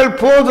வாய்ப்புகள்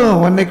போதும்.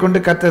 உன்னை கொண்டு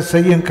கர்த்தர்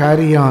செய்யும்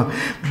காரியம்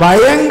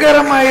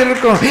பயங்கரமா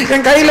இருக்கும்.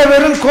 என் கையில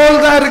வெறும் கோல்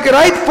தான் இருக்கு,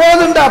 ரைட்,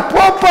 போதும்டா,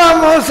 போப்பா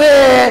மோசே,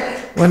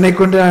 உன்னை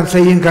கொண்டு நான்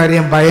செய்யும்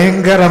காரியம்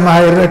பயங்கரமா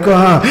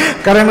இருக்கும்.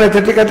 கரங்களை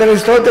தட்டி கர்த்தரை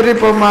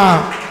ஸ்தோத்திரிப்போமா.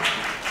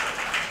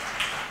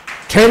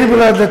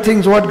 Terrible are the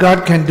things what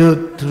God can do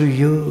through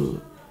you.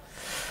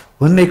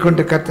 உன்னை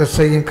கொண்டு கர்த்தர்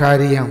செய்யும்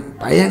காரியம்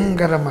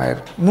பயங்கரமாக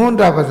இருக்கும்.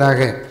 மூன்றாவதாக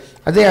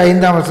அதே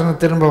 5ஆம்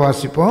வசனம் திரும்ப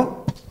வாசிப்போம்.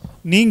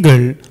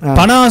 நீங்கள்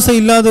பண ஆசை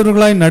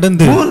இல்லாதவர்களாய்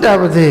நடந்து.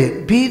 மூன்றாவது,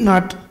 be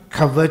not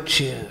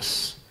covetous.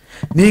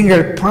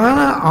 நீங்கள் பண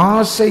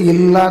ஆசை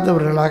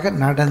இல்லாதவர்களாக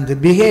நடந்து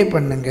பிஹேவ்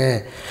பண்ணுங்க.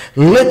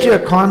 Let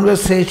your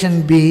conversation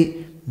be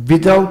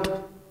without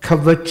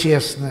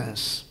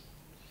covetousness.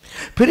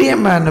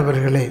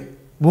 பிரியமானவர்களே,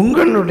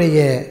 உங்களுடைய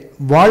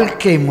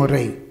வாழ்க்கை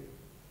முறை,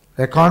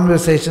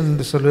 கான்வர்சேஷன்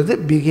என்று சொல்வது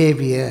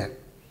பிஹேவியர்,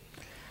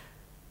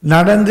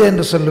 நடந்து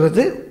என்று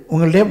சொல்வது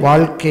உங்களுடைய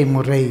வாழ்க்கை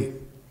முறை.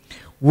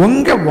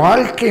 உங்கள்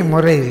வாழ்க்கை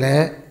முறையில்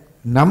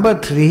number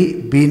 3,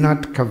 be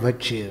not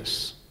covetous.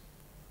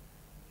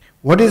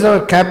 What is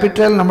our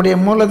capital? நம்முடைய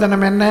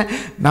மூலதனம் என்ன,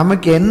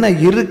 நமக்கு என்ன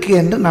இருக்கு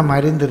என்று நாம்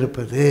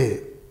அறிந்திருப்பது.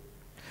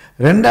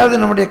 ரெண்டாவது,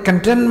 நம்முடைய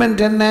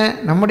கண்டென்ட்மெண்ட் என்ன,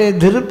 நம்முடைய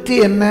திருப்தி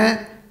என்ன,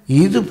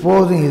 இது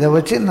போதும், இதை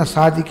வச்சு நான்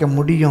சாதிக்க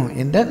முடியும்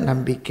என்ற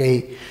நம்பிக்கை.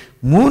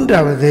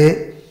 மூன்றாவது,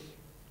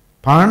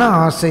 பண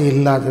ஆசை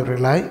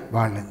இல்லாதவர்களாய்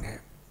வாழுங்க.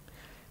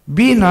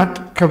 B not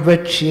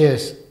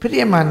கவர்ச்சியஸ்.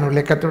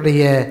 பிரியமானவர்களே,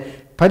 கர்த்தருடைய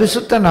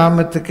பரிசுத்த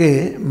நாமத்துக்கு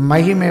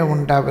மகிமை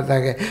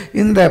உண்டாவதாக.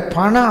 இந்த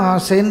பண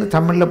ஆசைன்னு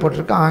தமிழில்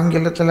போட்டிருக்க,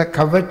 ஆங்கிலத்தில்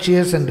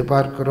கவர்ச்சியஸ் என்று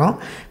பார்க்கிறோம்.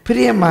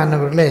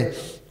 பிரியமானவர்களே,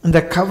 இந்த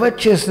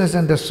கவர்ச்சியஸ்னஸ்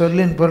என்ற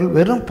சொல்லின் பொருள்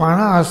வெறும் பண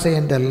ஆசை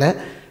என்றல்ல,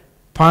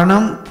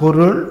 பணம்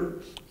பொருள்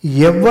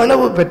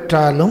எவ்வளவு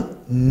பெற்றாலும்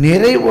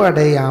நிறைவு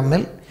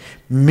அடையாமல்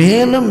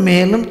மேலும்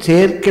மேலும்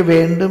சேர்க்க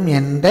வேண்டும்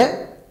என்ற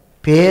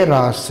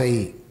பேராசை.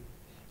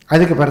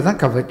 அதுக்கு பிறகு தான்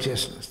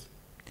கவர்ச்சியஸ்னஸ்.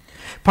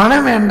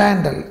 பணம் வேண்டாம்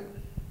என்றல்ல,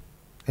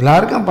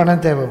 எல்லாருக்கும்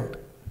பணம் தேவை உண்டு,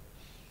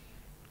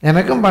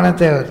 எனக்கும் பணம்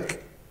தேவை இருக்கு.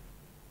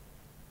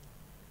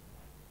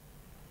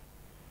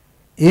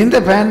 இந்த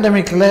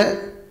பேண்டமிக்கில்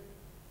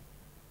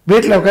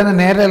வீட்டில் உட்காந்து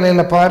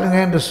நேரலையில் பாருங்க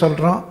என்று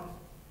சொல்கிறோம்.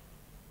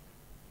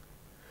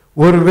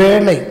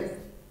 ஒருவேளை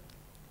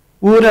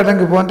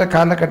ஊரடங்கு போன்ற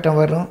காலகட்டம்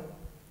வரும்,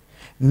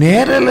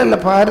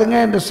 நேரலில் பாருங்க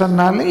என்று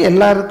சொன்னாலும்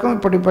எல்லாருக்கும்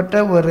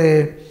இப்படிப்பட்ட ஒரு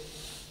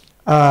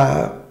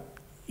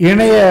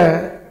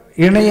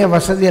இணைய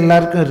வசதி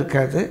எல்லாருக்கும்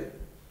இருக்காது.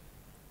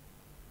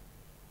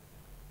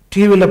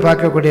 டிவியில்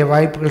பார்க்கக்கூடிய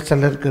வாய்ப்புகள்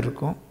சிலருக்கு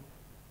இருக்கும்.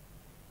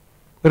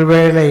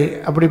 ஒருவேளை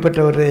அப்படிப்பட்ட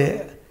ஒரு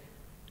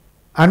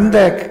அந்த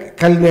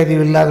கல்வி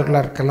அறிவு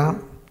இல்லாதவர்களாக இருக்கலாம்,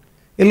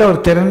 இல்லை ஒரு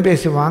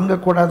திறன்பேசி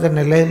வாங்கக்கூடாத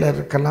நிலையில்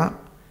இருக்கலாம்.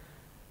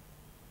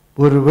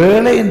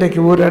 ஒருவேளை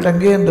இன்றைக்கு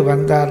ஊரடங்கு என்று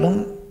வந்தாலும்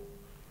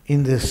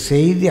இந்த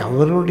செய்தி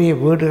அவருடைய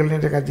வீடுகள்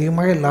இன்றைக்கு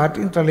அதிகமாக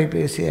எல்லாத்தையும்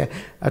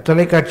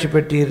தொலைக்காட்சி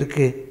பெட்டி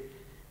இருக்குது,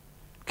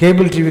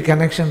 கேபிள் டிவி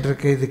கனெக்ஷன்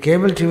இருக்குது, இது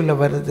கேபிள்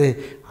டிவியில் வருது,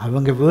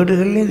 அவங்க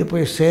வீடுகள்லையும் இது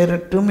போய்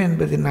சேரட்டும்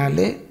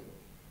என்பதினாலே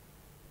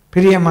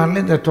பிரியமான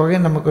இந்த தொகை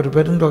நமக்கு ஒரு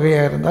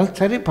பெருந்தொகையாக இருந்தால்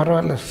சரி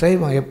பரவாயில்ல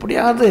செய்வோம்,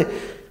 எப்படியாவது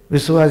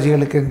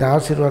விசுவாசிகளுக்கு இந்த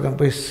ஆசீர்வாதம்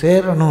போய்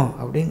சேரணும்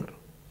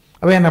அப்படிங்கிறோம்.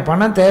 அப்போ என்ன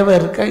பணம் தேவை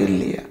இருக்கா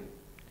இல்லையா?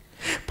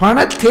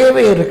 பண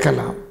தேவை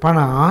இருக்கலாம், பண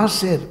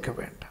ஆசை இருக்க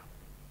வேண்டாம்.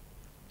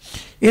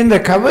 இந்த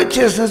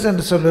கவர்ச்சியஸ்னஸ்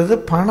என்று சொல்வது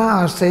பண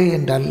ஆசை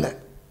என்று அல்ல.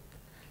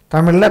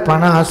 தமிழில்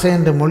பண ஆசை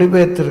என்று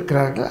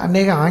மொழிபெயர்த்திருக்கிறார்கள்.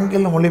 அநேக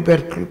ஆங்கில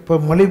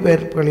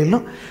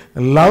மொழிபெயர்ப்புகளிலும்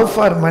லவ்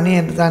ஃபார் மணி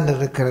என்று தான்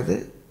இருக்கிறது.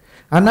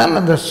 ஆனால்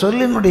அந்த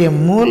சொல்லினுடைய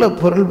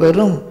மூலப்பொருள்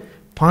வெறும்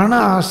பண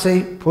ஆசை,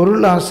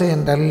 பொருள் ஆசை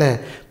என்றல்ல.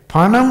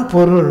 பணம்,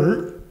 பொருள்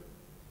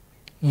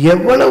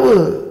எவ்வளவு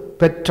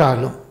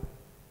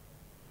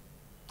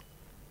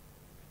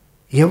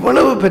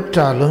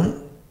பெற்றாலும்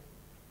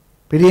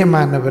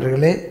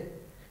பிரியமானவர்களே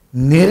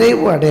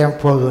நிறைவு அடைய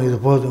போதும். இது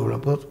போதும், இவ்வளோ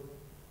போதும்,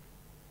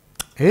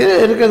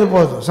 இருக்கிறது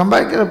போதும்,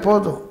 சம்பாதிக்கிறது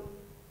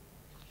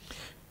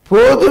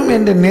போதும்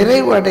என்று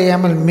நிறைவு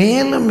அடையாமல்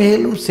மேலும்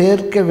மேலும்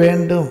சேர்க்க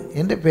வேண்டும்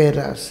என்று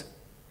பேராசை.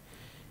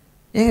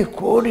 ஏங்க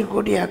கோடி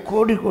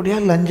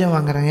கோடியாக லஞ்சம்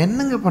வாங்குறாங்க.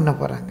 என்னங்க பண்ண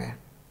போகிறாங்க?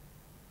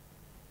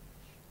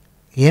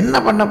 என்ன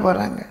பண்ண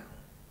போகிறாங்க?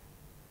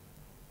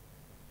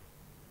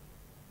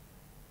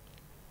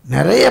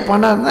 நிறைய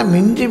பணம் இருந்தால்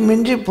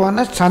மிஞ்சி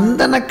போனால்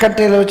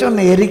சந்தனக்கட்டையில் வச்சு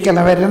ஒன்று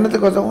எரிக்கலாம். வேறு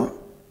என்னத்துக்கு உதவும்?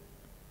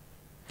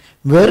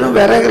 வெறும்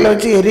விறகுல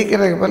வச்சு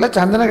எரிக்கிறதுக்கு பதிலாக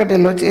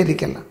சந்தனக்கட்டையில் வச்சு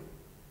எரிக்கலாம்.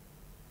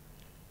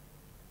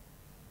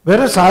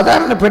 வெறும்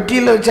சாதாரண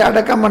பெட்டியில் வச்சு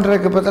அடக்கம்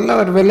பண்ணுறதுக்கு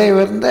பதிலாக ஒரு விலை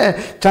உயர்ந்த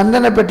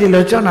சந்தன பெட்டியில்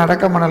வச்சு ஒன்று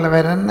அடக்கம் பண்ணலை.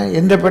 வேறு என்ன?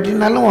 எந்த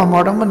பெட்டினாலும் உன்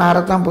உடம்பு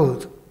நாரத்தான்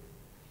போகுது.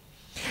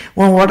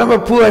 உன் உடம்பை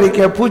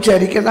பூச்சி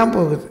அரிக்க தான்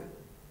போகுது.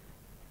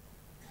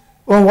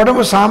 உன்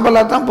உடம்பு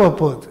சாம்பலாக தான்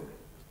போகுது.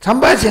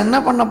 சம்பாதிச்சு என்ன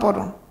பண்ண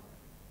போகிறோம்?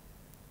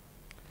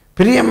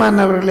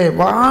 பிரியமானவர்களே,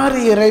 வாரி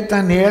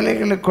இறைத்தான்,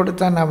 ஏழைகளுக்கு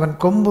கொடுத்தான், அவன்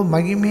கொம்பு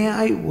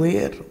மகிமையாய்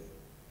உயரும்.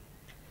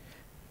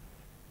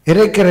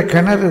 இறைக்கிற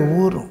கிணறு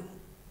ஊறும்.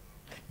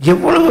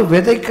 எவ்வளவு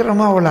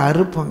விதைக்கிறோமோ அவளை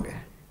அறுப்பங்க.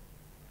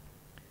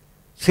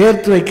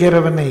 சேர்த்து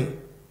வைக்கிறவனை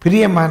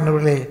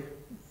பிரியமானவர்களே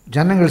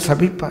ஜனங்கள்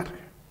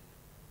சபிப்பார்கள்.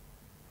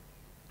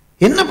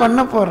 என்ன பண்ண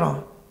போகிறோம்?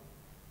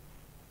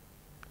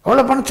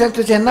 அவ்வளோ பணம்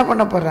சேர்த்து வச்சு என்ன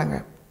பண்ண போகிறாங்க?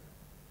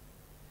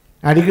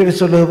 அடிக்கடி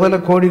சொல்லுவது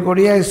போல்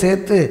கோடியாக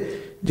சேர்த்து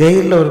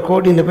ஜெயிலில் ஒரு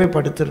கோடியில் போய்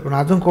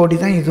படுத்திருக்கணும். அதுவும் கோடி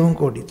தான், இதுவும்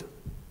கோடி தான்.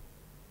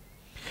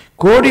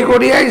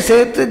 கோடியாக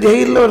சேர்த்து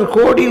ஜெயிலில் ஒரு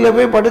கோடியில்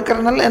போய்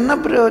படுக்கிறனால என்ன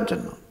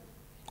பிரயோஜனம்?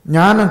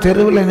 ஞானம்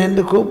தெருவில்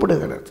நின்று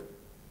கூப்பிடுகிறது.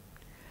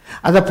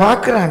 அதை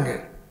பார்க்குறாங்க.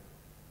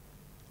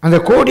 அந்த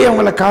கோடி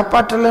அவங்கள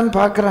காப்பாற்றலன்னு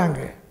பார்க்குறாங்க.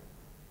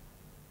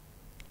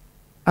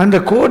 அந்த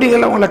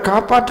கோடிகளை அவங்கள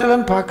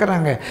காப்பாற்றலன்னு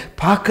பார்க்குறாங்க.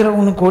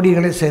 பார்க்குறவங்களும்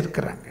கோடிகளை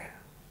சேர்க்கிறாங்க.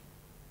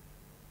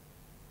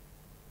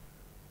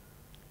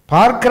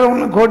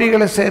 பார்க்கிறவங்களும்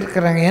கோடிகளை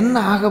சேர்க்கிறாங்க. என்ன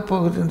ஆக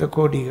போகுது இந்த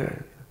கோடிகள்?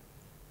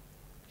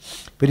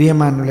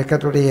 பிரியமான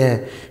கர்த்தருடைய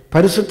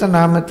பரிசுத்த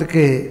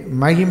நாமத்துக்கு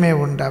மகிமை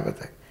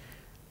உண்டாவது.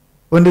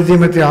 1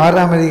 தீமோத்தேயு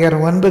 6ஆம்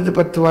அதிகாரம்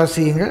 9-10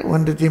 வாசியுங்கள்.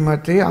 1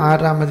 தீமோத்தேயு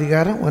 6ஆம்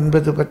அதிகாரம்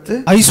 9-10.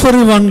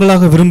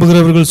 ஐஸ்வர்யவான்களாக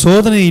விரும்புகிறவர்கள்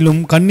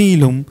சோதனையிலும்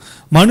கண்ணியிலும்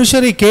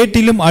மனுஷரை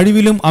கேட்டிலும்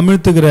அழிவிலும்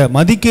அமிழ்த்துகிற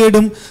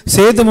மதிக்கேடும்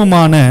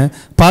சேதமுமான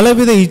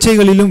பலவித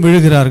இச்சைகளிலும்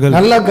விழுகிறார்கள்.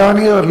 நல்லா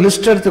கவனிக்க, ஒரு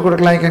லிஸ்ட் எடுத்து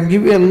கொடுக்கலாம். I can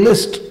give you a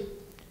list.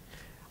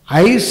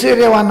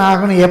 ஐஸ்வர்யவான்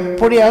ஆகணும்,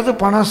 எப்படியாவது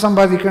பணம்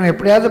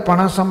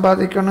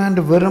சம்பாதிக்கணும்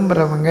என்று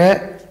விரும்புகிறவங்க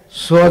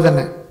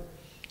சோதனை.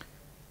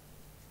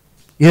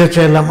 இதை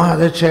செய்யலாமா,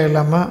 அதை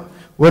செய்யலாமா,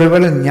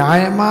 ஒருவேளை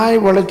நியாயமாய்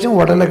உழைச்சும்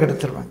உடலை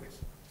கெடுத்துருவாங்க.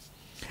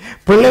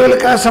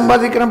 பிள்ளைகளுக்காக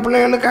சம்பாதிக்கிறோம்,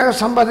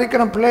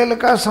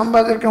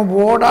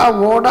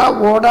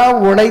 ஓடா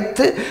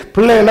உழைத்து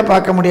பிள்ளைகளை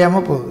பார்க்க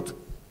முடியாமல் போகுது.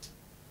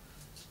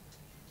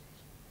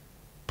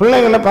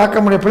 பிள்ளைகளை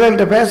பார்க்க முடியும்,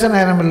 பிள்ளைகள்கிட்ட பேச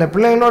நேரம் இல்லை,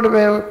 பிள்ளைகளோடு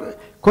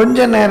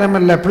கொஞ்சம் நேரம்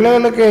இல்லை,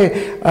 பிள்ளைகளுக்கு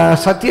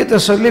சத்தியத்தை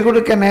சொல்லிக்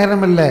கொடுக்க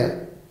நேரம் இல்லை.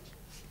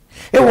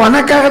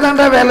 உனக்காக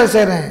தான்டா வேலை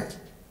செய்கிறேன்.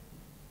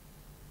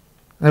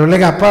 அந்த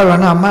பிள்ளைக்கு அப்பா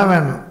வேணும், அம்மா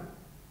வேணும்.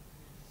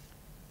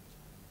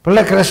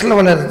 பிள்ளை கிரஷில்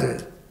வளருது.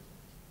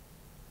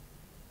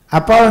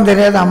 அப்பாவும்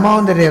தெரியாது,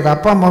 அம்மாவும் தெரியாது,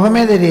 அப்பா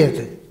முகமே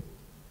தெரியாது.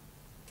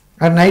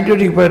 அவர் நைட்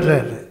டியூட்டிக்கு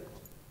போய்டுறாரு,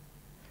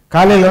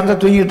 காலையில்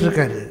வந்து தூங்கிட்டு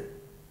இருக்காரு.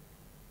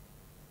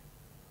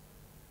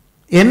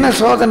 என்ன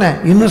சோதனை?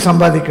 இன்னும்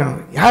சம்பாதிக்கணும்.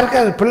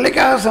 யாருக்காக?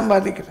 பிள்ளைக்காக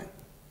சம்பாதிக்கிறேன்.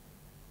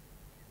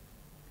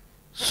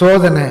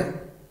 சோதனை,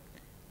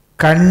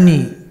 கண்ணி,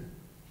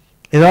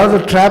 ஏதாவது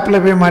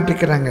ட்ராப்பில் போய்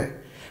மாட்டிக்கிறாங்க.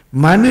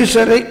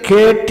 மனுஷரை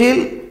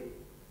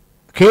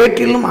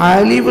கேட்டிலும்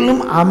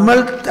அழிவிலும்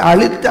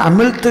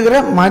அமிழ்த்துகிற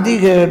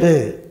மதிகேடு.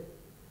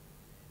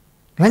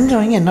 லஞ்சம்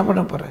வாங்கி என்ன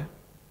பண்ண போற?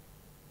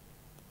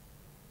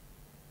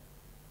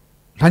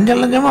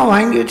 லஞ்சமாக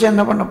வாங்கி வச்சு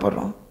என்ன பண்ண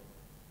போகிறோம்?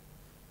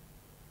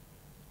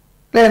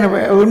 இல்லை,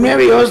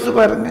 உண்மையாகவே யோசித்து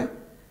பாருங்க,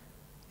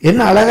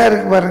 என்ன அழகா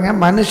இருக்கு பாருங்க.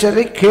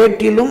 மனுஷரை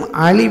கேட்டிலும்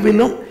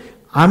அழிவிலும்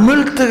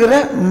அமிழ்த்துகிற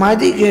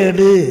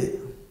மதிகேடு,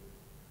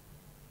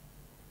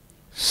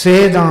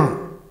 சேதம்,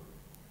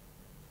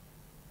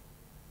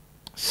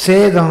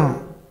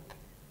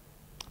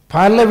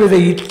 பலவித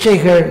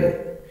இச்சைகள்.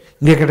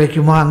 இங்கே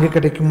கிடைக்குமா, அங்கே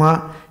கிடைக்குமா,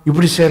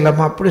 இப்படி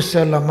செய்யலாமா, அப்படி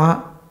செய்யலாமா,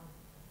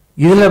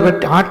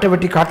 இதில் ஆட்டை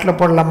வெட்டி காட்டில்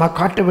போடலாமா,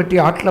 காட்டை வெட்டி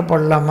ஆட்டில்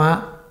போடலாமா,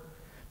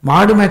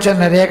 மாடு மேய்ச்சா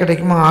நிறையா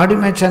கிடைக்குமா, ஆடு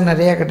மேய்ச்சா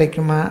நிறையா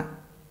கிடைக்குமா?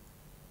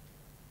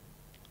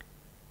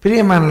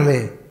 பிரியமானே,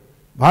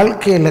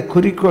 வாழ்க்கையில்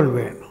குறிக்கோள்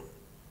வேணும்,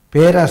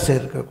 பேராசை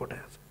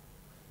இருக்கக்கூடாது.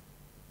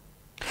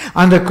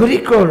 அந்த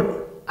குறிக்கோள்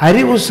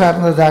அறிவு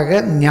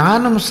சார்ந்ததாக,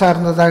 ஞானம்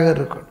சார்ந்ததாக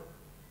இருக்கணும்.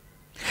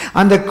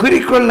 அந்த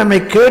குறிக்கோள் நம்மை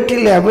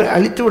கேட்டில்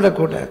அழித்து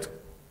விடக்கூடாது.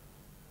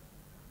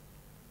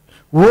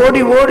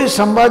 ஓடி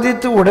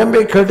சம்பாதித்து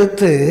உடம்பை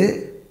கெடுத்து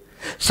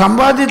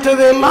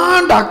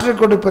சம்பாதித்ததையெல்லாம்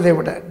டாக்டர் கொடுப்பதை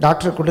விட,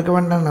 டாக்டர் கொடுக்க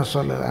வேண்டாம் நான்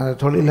சொல்ல, அந்த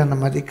தொழிலை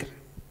நான் மதிக்கிறேன்.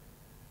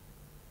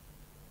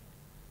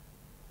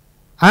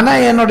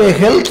 ஆனால் என்னுடைய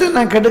ஹெல்த்தை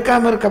நான்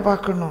கெடுக்காமல் இருக்க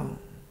பார்க்கணும்.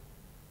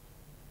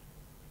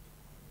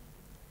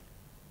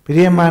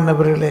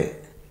 பிரியமானவர்களே,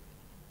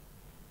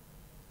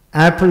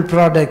 ஆப்பிள்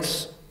ப்ராடக்ட்ஸ்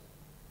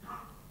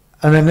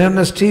அந்த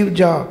நிறுவன ஸ்டீவ்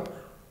ஜாப்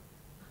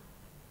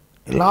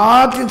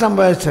எல்லாத்தையும்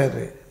சம்பாதிச்சார்,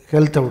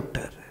 ஹெல்த்தை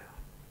விட்டார்,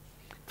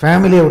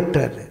 ஃபேமிலியை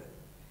விட்டார்,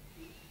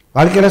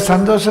 வாழ்க்கையில்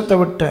சந்தோஷத்தை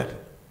விட்டார்.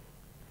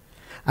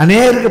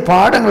 அநேகருக்கு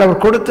பாடங்கள்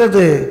அவர்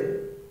கொடுத்தது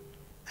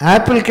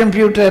apple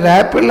computer,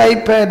 apple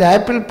iPad,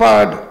 apple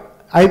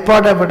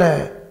ஐபாடை விட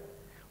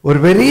ஒரு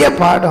பெரிய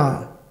பாடம்.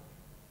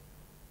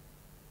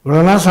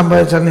 இவ்வளோலாம்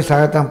சம்பாதிச்சாலும் நீ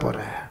சாகத்தான் போற.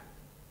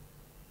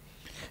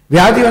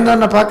 வியாதி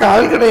வந்தவனை பார்க்க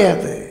ஆள்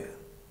கிடையாது.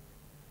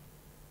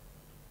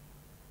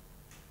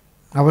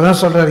 அப்பதான்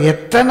சொல்றாரு,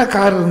 எத்தனை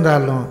கார்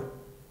இருந்தாலும்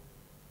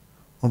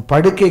உன்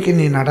படுக்கைக்கு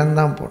நீ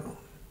நடந்தான்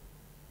போகணும்.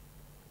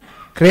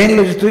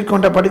 கிரெயின்ல வச்சு தூக்கி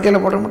கொண்ட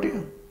படுக்கையில் போட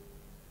முடியும்.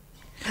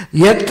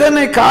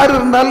 எத்தனை கார்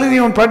இருந்தாலும் நீ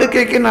உன்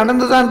படுக்கைக்கு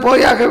நடந்துதான்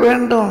போயாக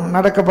வேண்டும்.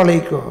 நடக்க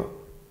பழகிக்கோ.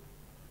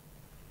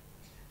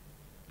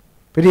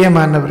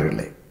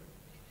 பிரியமானவர்களே,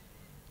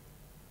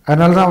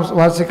 அதனாலதான்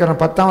வாசிக்கிறோம்,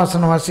 10ஆம்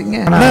வசனம் வாசிங்க.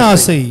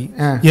 ஆசை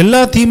எல்லா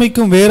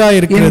தீமைக்கும் வேறா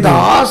இருக்கிறது. இந்த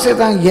ஆசை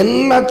தான்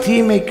எல்லா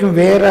தீமைக்கும்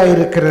வேறா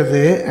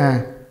இருக்கிறது.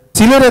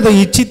 சிலர் அதை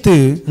இச்சித்து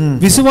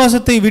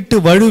விசுவாசத்தை விட்டு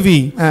வழுவி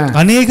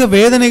அநேக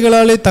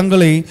வேதனைகளாலே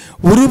தங்களை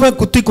உருவ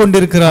குத்தி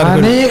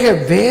கொண்டிருக்கிறார்கள். அநேக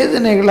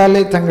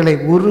வேதனைகளாலே தங்களை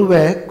உருவ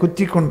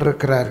குத்தி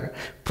கொண்டிருக்கிறார்கள்.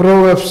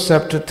 Proverbs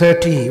chapter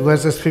 30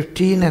 verses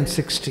 15 and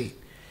 16.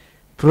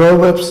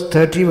 Proverbs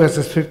 30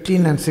 verses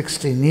 15 and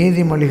 16.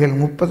 நீதிமொழிகள்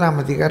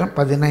 30ஆம் அதிகாரம்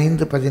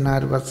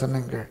 15-16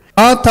 வசனங்கள்.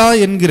 ஆத்தா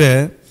என்கிற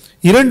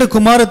 2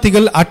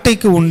 குமாரத்திகள்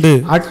அட்டைக்கு உண்டு.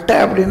 அட்டை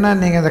அப்படின்னா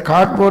நீங்க இந்த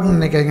கார்ட்போர்டுன்னு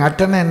நினைக்கிறீங்க.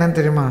 அட்டைன்னா என்னன்னு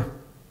தெரியுமா?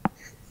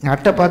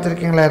 அட்டை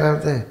பார்த்துருக்கீங்களா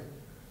யாராவது?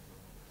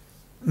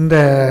 இந்த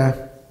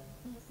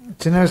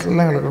சின்ன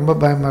வயசுலலாம் எங்களுக்கு ரொம்ப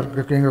பயமாக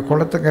இருக்கும். எங்கள்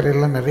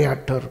குளத்துக்கரையெல்லாம் நிறைய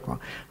அட்டை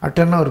இருக்கும்.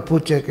 அட்டைன்னா ஒரு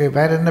பூச்சி இருக்குது.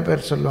 வேறு என்ன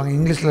பேர் சொல்லுவாங்க?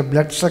 இங்கிலீஷில்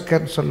பிளட்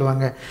சக்கர்னு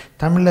சொல்லுவாங்க.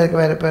 தமிழில் இருக்க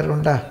வேறு பேர்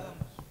உண்டா?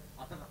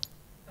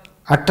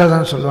 அட்டை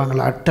தான்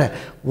சொல்லுவாங்களா? அட்டை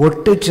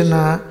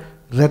ஒட்டுச்சுன்னா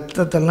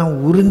ரத்தத்தெல்லாம்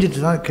உறிஞ்சிட்டு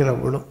தான் கீழே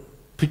விழும்.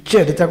 பிச்சை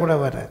எடுத்தால் கூட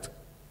வராது.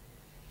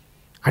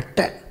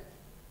 அட்டை,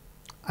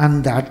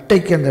 அந்த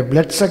அட்டைக்கு அந்த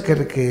பிளட்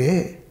சக்கருக்கு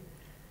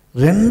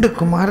 2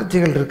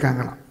 குமாரத்திகள்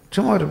இருக்காங்களாம்.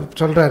 சும்மா ஒரு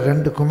சொல்கிறார்,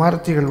 2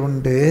 குமாரத்திகள்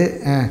உண்டு.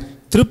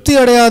 திருப்தி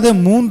அடையாத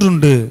 3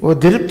 உண்டு.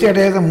 திருப்தி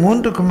அடையாத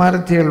 3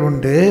 குமாரத்திகள்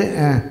உண்டு.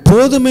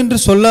 போதும் என்று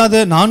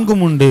சொல்லாத 4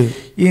 உண்டு.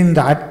 இந்த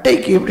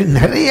அட்டைக்கு இப்படி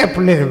நிறைய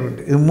பிள்ளைகள்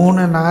உண்டு. இது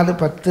 3, 4,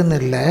 10ன்னு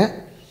இல்லை.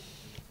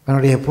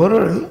 அதனுடைய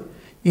பொருள்,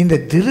 இந்த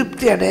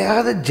திருப்தி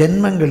அடையாத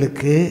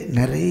ஜென்மங்களுக்கு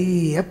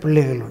நிறைய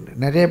பிள்ளைகள் உண்டு.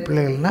 நிறைய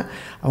பிள்ளைகள்னால்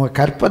அவங்க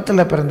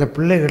கற்பத்தில் பிறந்த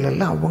பிள்ளைகள்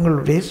எல்லாம்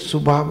அவங்களுடைய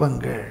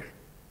சுபாவங்கள்.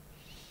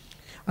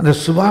 அந்த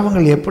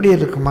சுபாவங்கள் எப்படி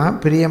இருக்குமா?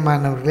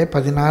 பிரியமானவர்களே,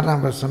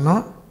 16ஆம்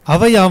வசனம்.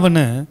 அவையாவன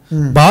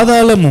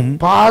பாதாளமும்.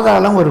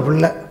 பாதாளம் ஒரு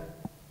பிள்ளை.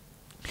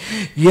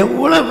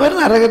 எவ்வளோ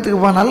பேர் நரகத்துக்கு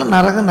போனாலும்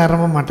நரகம்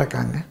நிரம்ப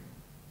மாட்டேக்காங்க.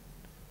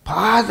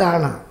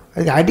 பாதாளம்,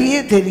 அது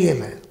அடியே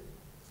தெரியலை.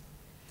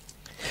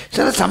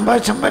 சில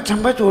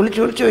சம்பாதிச்சு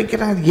ஒழிச்சு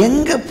வைக்கிறாங்க. அது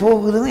எங்கே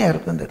போகுதுன்னு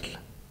யாருக்கும் தெரியல.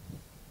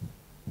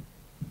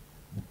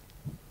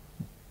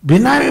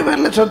 பினாமி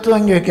பேரில் சொத்து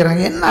வாங்கி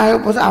வைக்கிறாங்க. என்ன ஆக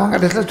போது? அவங்க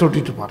இடத்துல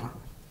சொட்டிட்டு போகிறான்.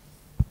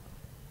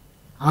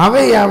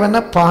 அவை அவன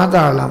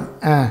பாதாளம்.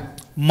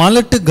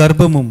 மலட்டு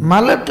கர்ப்பமும்.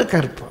 மலட்டு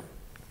கற்பம்.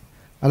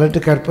 மலட்டு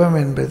கற்பம்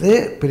என்பது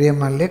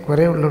பிரியமானே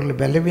குறைவுள்ளவர்களை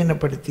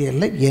பலவீனப்படுத்தி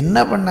அல்ல.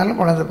 என்ன பண்ணாலும்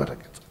குழந்தை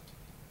பிறக்குது.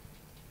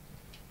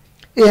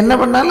 என்ன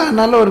பண்ணாலும்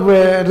அதனால ஒரு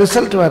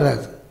ரிசல்ட்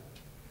வராது.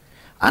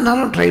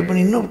 ஆனாலும் ட்ரை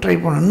பண்ணி இன்னும் ட்ரை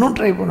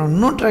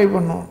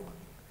பண்ணும்.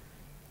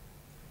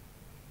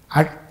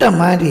 அட்டை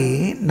மாதிரி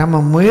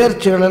நம்ம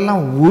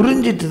முயற்சிகளெல்லாம்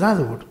உறிஞ்சிட்டு தான்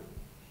அது ஓடும்.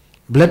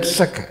 பிளட்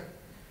சக்கர்.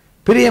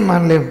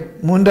 பிரியமானே,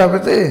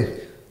 3வது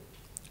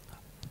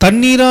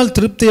தண்ணீரால்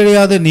திருப்தி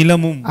அடையாத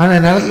நிலமும். அந்த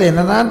நிலத்தில்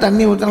என்னதான்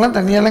தண்ணி ஊற்றலாம்,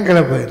 தண்ணியெல்லாம்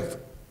கீழே போயிடுது.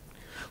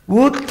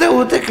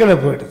 ஊற்ற கீழே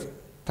போயிடுது.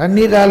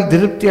 தண்ணீரால்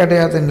திருப்தி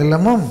அடையாத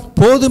நிலமும்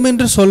போதும்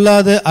என்று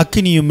சொல்லாத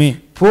அக்கினியுமே.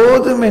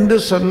 போதும் என்று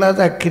சொல்லாத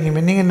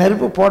அக்கினியுமே. நீங்கள்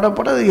நெருப்பு போட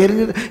அது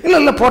எரிஞ்சது.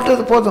 இல்லை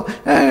போட்டது போதும்,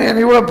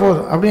 எனக்கு இவ்வளோ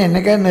போதும் அப்படின்னு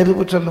என்னைக்காவது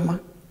நெருப்பு சொல்லுமா?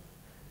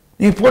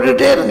 நீங்கள்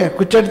போட்டுக்கிட்டே இருங்க,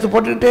 குச்சி எடுத்து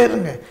போட்டுக்கிட்டே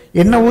இருங்க,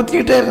 எண்ணெய்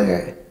ஊற்றிக்கிட்டே இருங்க,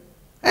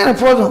 எனக்கு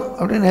போதும்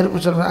அப்படின்னு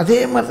நெருப்பு சொல்லுங்க. அதே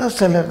மாதிரி தான்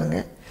சிலருங்க,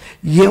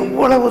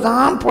 எவ்வளவு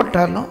தான்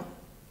போட்டாலும்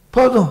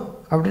போதும்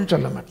அப்படின்னு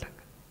சொல்ல மாட்டாங்க.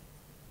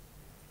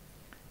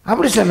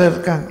 அப்படி சிலர்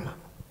இருக்காங்களா?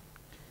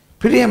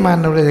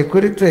 பிரியமானவர்களை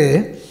குறித்து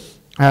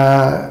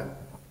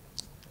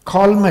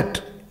கால்மெட்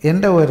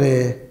என்ற ஒரு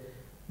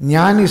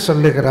ஞானி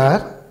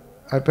சொல்லுகிறார்.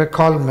 அது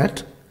கால்மெட்,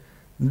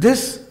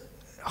 திஸ்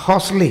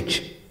ஹாஸ்லிச்,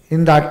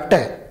 இந்த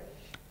அட்டை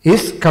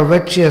இஸ்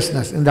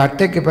கவர்ச்சியஸ்னஸ், இந்த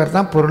அட்டைக்கு பேர்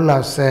தான்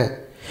பொருளாசை.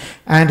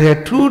 And her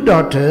 2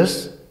 daughters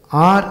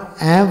are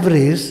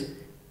avarice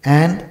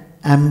and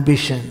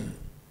ambition.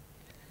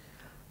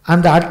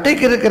 அந்த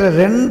அட்டைக்கு இருக்கிற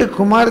 2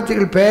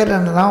 குமாரத்திகள் பேர்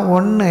என்னதான்?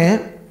 ஒன்று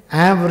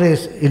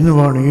ஆவரேஜ்,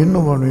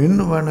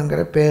 இன்னும்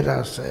வேணுங்கிற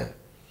பேராசை.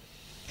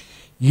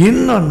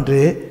 இன்னொன்று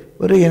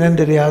ஒரு இனம்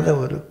தெரியாத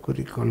ஒரு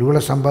குறிக்கோள்.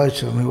 இவ்வளோ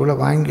சம்பாதிச்சணும், இவ்வளோ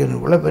வாங்கிடணும்,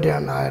 இவ்வளோ பெரிய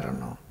ஆள்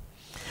ஆயிடணும்.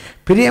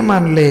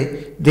 பிரியமானே,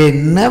 they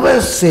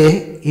never say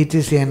it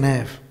is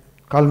enough.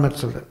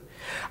 கால்மர் சொல்கிறார்,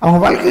 அவங்க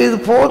வாழ்க்கையில் இது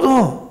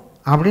போதும்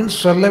அப்படின்னு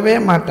சொல்லவே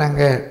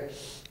மாட்டாங்க.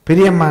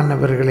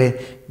 பிரியமானவர்களே,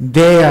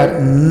 they are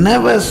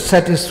never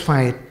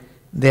satisfied,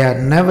 they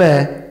are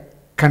never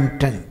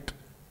content.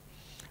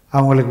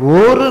 அவங்களுக்கு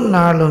ஒரு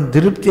நாளும்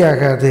திருப்தி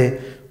ஆகாது,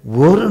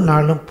 ஒரு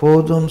நாளும்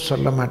போதும்னு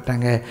சொல்ல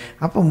மாட்டாங்க.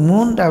 அப்போ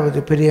மூன்றாவது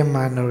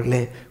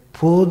பிரியமானவர்களே,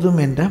 போதும்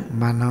என்ற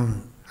மனம்,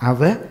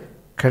 அவ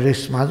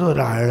கரிஸ்மா, அது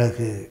ஒரு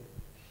அழகு.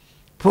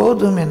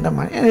 போதும் என்ற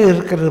மனம்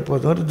இருக்கிறது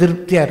போதும், ஒரு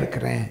திருப்தியாக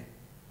இருக்கிறேன்.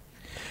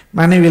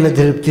 மனைவியில்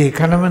திருப்தி,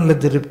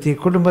 கணவனில் திருப்தி,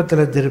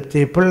 குடும்பத்தில் திருப்தி,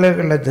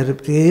 பிள்ளைகளில்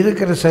திருப்தி,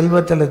 இருக்கிற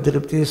செல்வத்தில்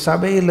திருப்தி,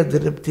 சபையில்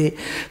திருப்தி.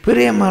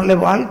 பிரியமான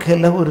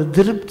வாழ்க்கையில் ஒரு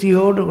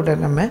திருப்தியோடு கூட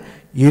நம்ம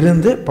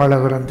இருந்து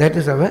பழகுறோம். That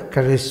is our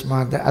charisma.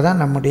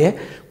 அதான் நம்முடைய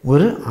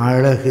ஒரு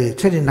அழகு.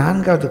 சரி,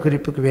 நான்காவது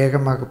குறிப்புக்கு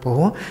வேகமாக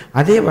போவோம்.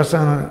 அதே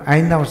வசனம்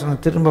 5ஆம்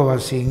வசனம் திரும்ப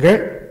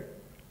வாசியுங்கள்.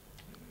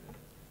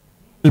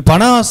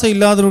 பண ஆசை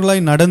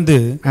இல்லாதவர்களாய் நடந்து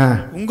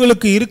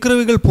உங்களுக்கு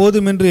இருக்கிறவைகள்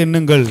போதும் என்று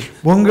எண்ணுங்கள்.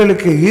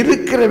 உங்களுக்கு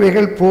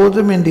இருக்கிறவைகள்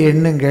போதும் என்று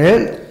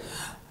எண்ணுங்கள்.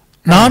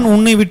 நான்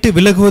உன்னை விட்டு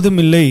விலகுவதும்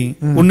இல்லை,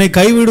 உன்னை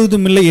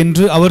கைவிடுவதும் இல்லை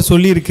என்று அவர்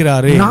சொல்லி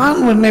இருக்கிறாரே.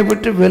 நான் உன்னை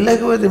விட்டு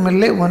விலகுவதும்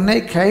இல்லை, உன்னை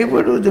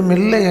கைவிடுவதும்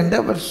இல்லை என்று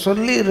அவர்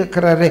சொல்லி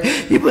இருக்கிறாரே.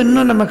 இப்போ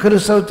இன்னும் நம்ம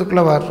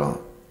கிறிஸ்தவத்துக்குள்ள வர்றோம்.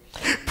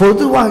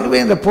 பொதுவாகவே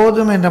இந்த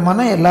போதும் என்ற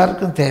மனம்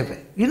எல்லாருக்கும் தேவை.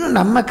 இன்னும்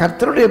நம்ம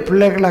கர்த்தருடைய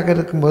பிள்ளைகளாக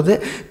இருக்கும்போது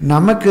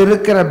நமக்கு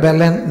இருக்கிற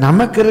பலன்,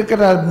 நமக்கு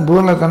இருக்கிற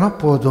மூலதனம்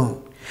போதும்,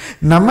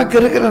 நமக்கு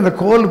இருக்கிற அந்த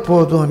கோல்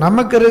போதும்,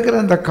 நமக்கு இருக்கிற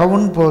அந்த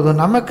கவுன் போதும்,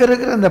 நமக்கு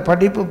இருக்கிற அந்த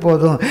படிப்பு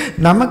போதும்,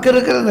 நமக்கு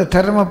இருக்கிற அந்த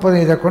திறமை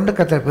போதும். இதை கொண்டு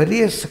கர்த்தர்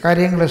பெரிய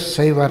காரியங்களை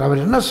செய்வார்.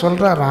 அவர் என்ன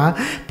சொல்கிறாராம்,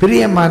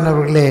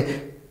 பிரியமானவர்களே,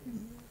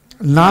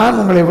 நான்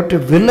உங்களை விட்டு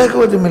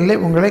விலகுவதும் இல்லை,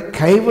 உங்களை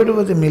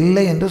கைவிடுவதும்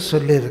இல்லை என்று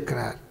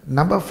சொல்லியிருக்கிறார்.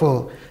 Number 4,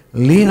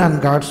 lean on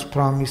God's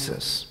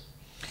promises.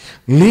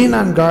 lean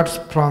on God's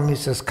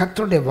promises.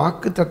 கர்த்தருடைய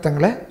வாக்கு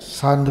தத்தங்களை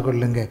சார்ந்து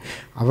கொள்ளுங்க.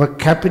 அவர்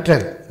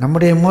கேபிட்டல்,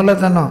 நம்முடைய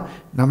மூலதனம்,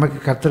 நமக்கு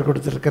கர்த்தர்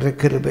கொடுத்திருக்கிற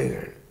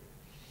கிருபைகள்,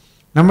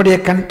 நம்முடைய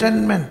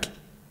கண்டென்ட்மெண்ட்,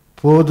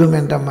 போதும்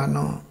என்ற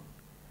மனம்.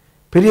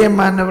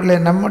 பிரியமானவர்களே,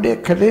 நம்முடைய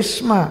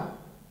கரிஸ்மா,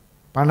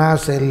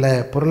 பணாசை இல்லை,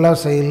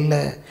 பொருளாசை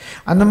இல்லை,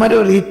 அந்த மாதிரி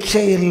ஒரு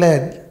இச்சை இல்லை.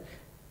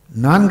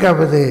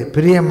 நான்காவது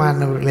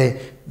பிரியமானவர்களே,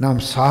 நாம்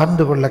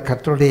சார்ந்து கொள்ள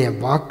கர்த்தருடைய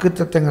வாக்கு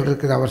தத்தங்கள்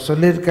இருக்குது. அவர்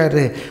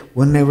சொல்லியிருக்காரு,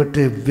 உன்னை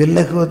விட்டு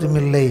விலகுவதும்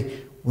இல்லை,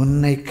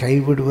 உன்னை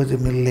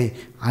கைவிடுவதும் இல்லை.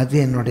 அது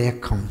என்னுடைய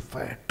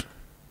கம்ஃபர்ட்.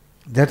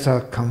 That's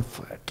our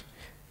comfort.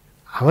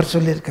 அவர்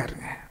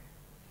சொல்லியிருக்காருங்க,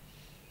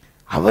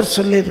 அவர்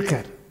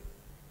சொல்லியிருக்கார்.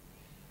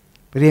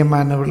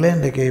 பிரியமானவர்களே,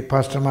 இன்றைக்கு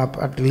பாஸ்டர்மா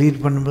பாட்டு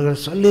லீட் பண்ணும்போது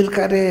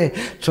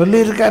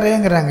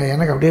சொல்லியிருக்காரேங்கிறாங்க.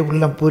 எனக்கு அப்படியே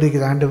உள்ள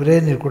பூரிக்குது. ஆண்டவரே,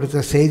 நீ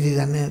கொடுத்த செய்தி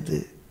தானே அது.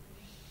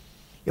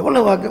 எவ்வளோ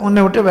வாக்கு, உன்னை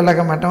விட்டு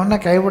விலக மாட்டேன், உன்னை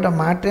கைவிட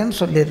மாட்டேன்னு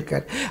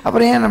சொல்லியிருக்காரு.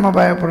 அப்புறம் ஏன் நம்ம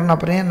பயப்படணும்,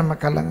 அப்புறம் ஏன் நம்ம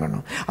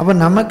கலங்கணும்? அப்போ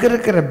நமக்கு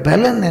இருக்கிற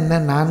பலன் என்ன?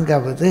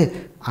 நான்காவது,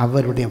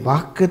 அவருடைய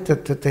வாக்கு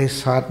தத்துவத்தை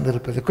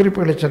சார்ந்திருப்பது.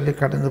 குறிப்புகளை சொல்லி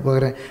கடந்து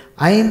போகிறேன்.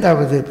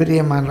 5வது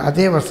பிரியமான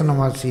அதே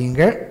வசனம்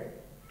வாசியுங்கள்.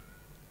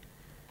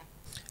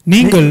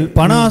 நீங்கள்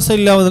பண ஆசை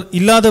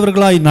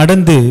இல்லாதவர்களாய்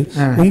நடந்து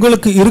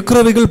உங்களுக்கு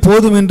இருக்கிறவைகள்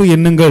போதும் என்று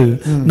எண்ணுங்கள்.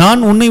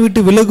 நான் உன்னை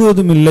விட்டு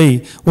விலகுவதும் இல்லை,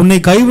 உன்னை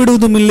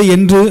கைவிடுவதும் இல்லை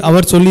என்று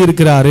அவர் சொல்லி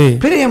இருக்கிறாரே.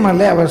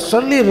 பிரியமல்ல, அவர்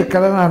சொல்லி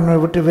இருக்கிறார், நான் உன்னை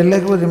விட்டு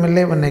விலகுவதும்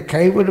இல்லை, உன்னை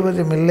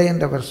கைவிடுவதும் இல்லை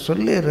என்று அவர்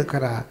சொல்லி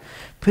இருக்கிறார்.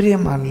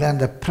 பிரியமல்ல,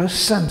 அந்த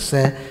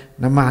பிரசன்ஸை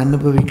நம்ம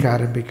அனுபவிக்க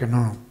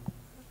ஆரம்பிக்கணும்.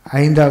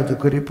 5வது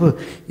குறிப்பு,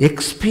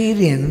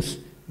 experience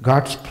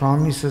God's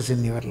promises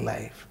in your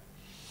life.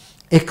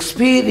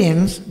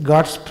 Experience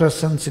God's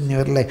presence in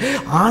your life.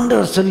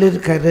 ஆண்டவர்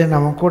சொல்லியிருக்காரு,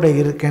 நான் கூட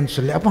இருக்கேன்னு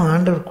சொல்லி. அப்போ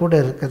ஆண்டவர் கூட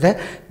இருக்கிறத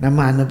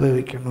நம்ம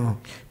அனுபவிக்கணும்.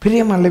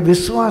 பிரியமல்ல,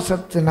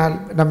 விசுவாசத்தினால்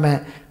நம்ம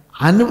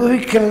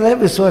அனுபவிக்கிறத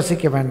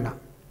விசுவாசிக்க வேண்டாம்,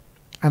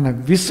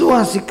 ஆனால்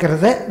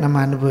விசுவாசிக்கிறத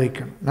நம்ம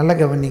அனுபவிக்கணும். நல்லா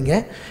கவனிங்க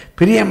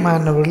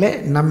பிரியமானவர்களே,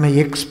 நம்ம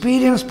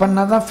எக்ஸ்பீரியன்ஸ்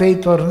பண்ணால் தான்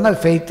ஃபெய்த் வரும்னா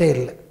அது ஃபெய்த்தே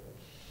இல்லை.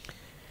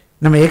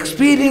 நம்ம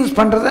எக்ஸ்பீரியன்ஸ்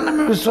பண்ணுறத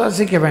நம்ம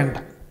விசுவாசிக்க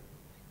வேண்டாம்,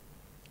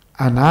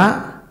 ஆனால்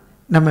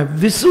நம்ம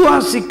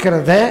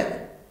விசுவாசிக்கிறத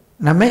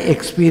நம்ம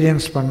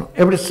எக்ஸ்பீரியன்ஸ் பண்ணணும்.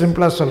 எப்படி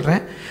சிம்பிளாக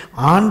சொல்கிறேன்,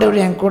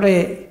 ஆண்டவர் என் கூட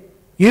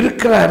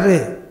இருக்கிறாரு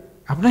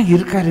அப்படின்னா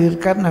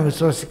இருக்காருன்னு நான்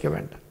விசுவாசிக்க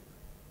வேண்டாம்,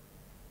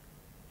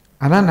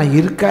 ஆனால் நான்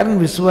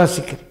இருக்காருன்னு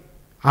விசுவாசிக்கிறேன்.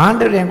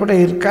 ஆண்டவர் என் கூட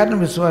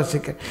இருக்காருன்னு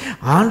விசுவாசிக்கிறேன்.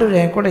 ஆண்டவர்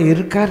என் கூட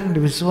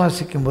இருக்காருன்னு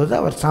விசுவாசிக்கும் போது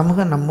அவர்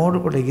சமூகம்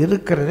நம்மோடு கூட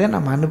இருக்கிறதே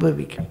நம்ம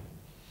அனுபவிக்கணும்.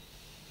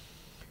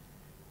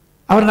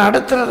 அவர்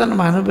நடத்துகிறத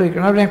நம்ம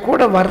அனுபவிக்கணும். அவர் என்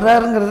கூட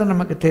வர்றாருங்கிறது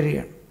நமக்கு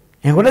தெரியும்,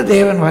 என் கூட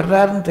தேவன்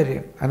வர்றாருன்னு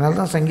தெரியும். அதனால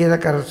தான்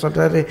சங்கீதக்காரர்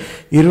சொல்கிறாரு,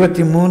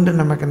 23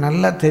 நமக்கு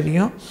நல்லா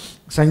தெரியும்.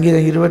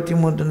 சங்கீதம்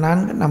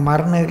 23:4, நான்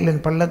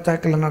மரணங்களின்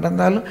பள்ளத்தாக்கில்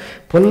நடந்தாலும்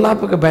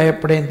பொல்லாப்புக்கு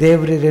பயப்படேன்,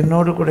 தேவரீர்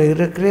என்னோடு கூட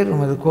இருக்கிறீர்,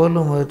 உமது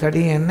கோலும் உமது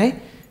தடியும் என்னை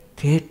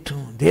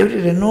தேற்றும்.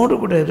 தேவரீர் என்னோடு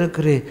கூட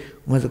இருக்கிறீர்,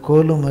 உமது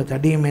கோலும் உமது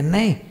தடியும்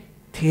என்னை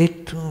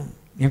தேற்றும்.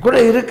 என் கூட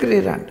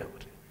இருக்கிறீர்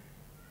ஆண்டவர்.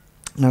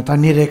 நான்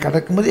தண்ணீரை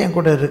கடக்கும்போது என்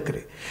கூட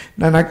இருக்கிறேன்.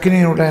 நான்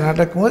அக்கினியோட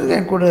நடக்கும்போது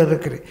என் கூட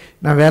இருக்கிறேன்.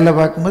 நான் வேலை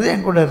பார்க்கும்போது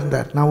என் கூட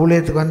இருந்தார். நான்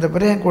ஊழியத்துக்கு வந்த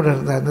பிறகு என் கூட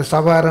இருந்தார். இந்த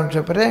சபை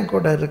ஆரம்பித்த பிறகு என்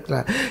கூட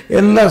இருக்கிறார்.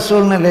 எல்லா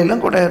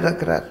சூழ்நிலையிலும் கூட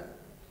இருக்கிறார்.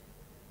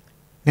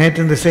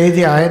 நேற்று இந்த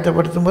செய்தியை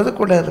ஆயத்தப்படுத்தும் போது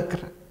கூட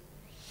இருக்கிறார்.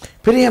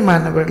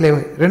 பிரியமானவர்களே,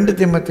 2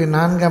 தீமோத்தேயு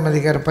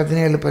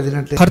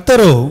 4:17-18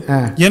 கர்த்தரோ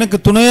எனக்கு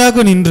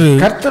துணையாக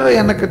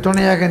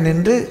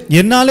நின்று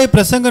என்னாலே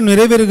பிரசங்கம்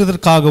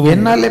நிறைவேறுவதற்காகவும்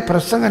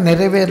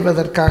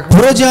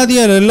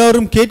புறஜாதியார்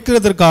எல்லாரும்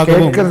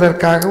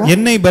கேட்கிறதற்காகவும்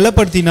என்னை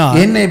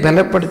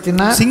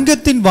பலப்படுத்தினார்.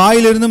 சிங்கத்தின்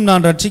வாயிலிருந்தும்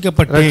நான்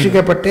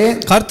ரட்சிக்கப்பட்டேன்.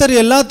 கர்த்தர்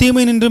எல்லா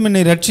தீமை நின்றும்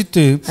என்னை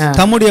ரட்சித்து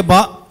தம்முடைய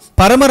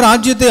பரம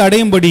ராஜ்யத்தை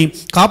அடையும்படி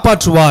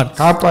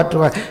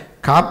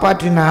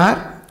காப்பாற்றினார்.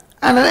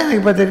 அதனால்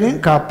எனக்கு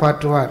பார்த்துருக்கீங்க,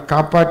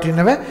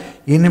 காப்பாற்றினவர்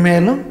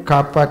இனிமேலும்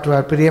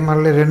காப்பாற்றுவார்.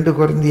 பிரியமானவர்களே, 2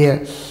 கொரிந்தியர்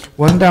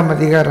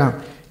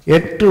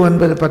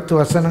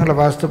 1:8-10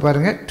 வாசித்து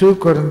பாருங்கள். 2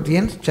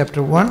 Corinthians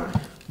chapter 1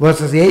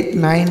 verses 8,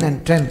 9 and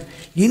 10.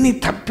 இனி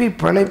தப்பி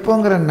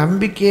பிழைப்போங்கிற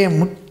நம்பிக்கையை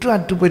முற்று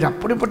அற்று போயிட்டு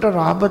அப்படிப்பட்ட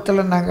ஒரு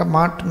ஆபத்தில் நாங்கள்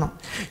மாட்டணும்.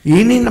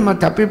 இனி நம்ம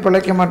தப்பி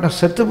பிழைக்க மாட்டோம்,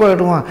 செத்து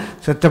போயிடுவோம்.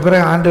 செத்த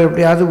பிறகு ஆண்டவர்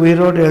எப்படியாவது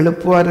உயிரோடு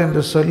எழுப்புவார்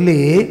என்று சொல்லி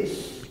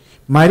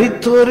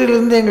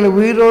மரித்தோரிலிருந்து எங்களை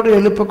உயிரோடு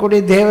எழுப்பக்கூடிய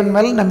தேவன்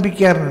மேலே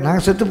நம்பிக்கையாக இருந்தோம்.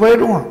 நாங்கள் செத்து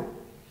போயிடுவோம்,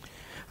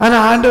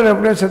 ஆனால் ஆண்டவர்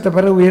எப்படியோ செத்த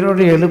பிறகு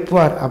உயிரோடு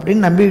எழுப்புவார்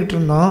அப்படின்னு நம்பிக்கிட்டு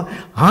இருந்தோம்.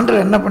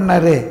 ஆண்டவர் என்ன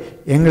பண்ணார்?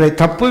 எங்களை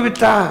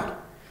தப்புவித்தார்.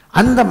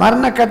 அந்த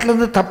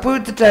மரணக்கட்டிலிருந்து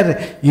தப்புவித்துட்டார்.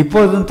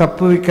 இப்போதும்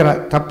தப்புவிக்கிறார்.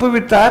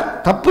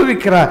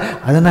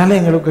 அதனால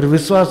எங்களுக்கு ஒரு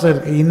விசுவாசம்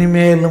இருக்குது,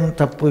 இனிமேலும்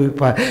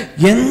தப்புவிப்பார்.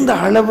 எந்த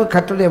அளவு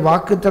கர்த்தருடைய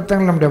வாக்கு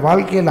தத்தங்கள் நம்முடைய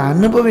வாழ்க்கையில்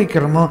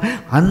அனுபவிக்கிறோமோ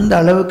அந்த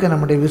அளவுக்கு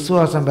நம்முடைய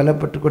விசுவாசம்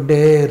பலப்பட்டு கொண்டே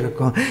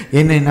இருக்கும்.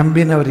 என்னை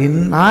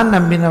நான்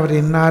நம்பினவர்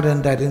இன்னார்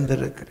என்று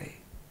அறிந்திருக்கிறேன்.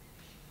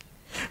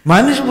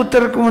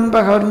 மனுஷபுத்தருக்கு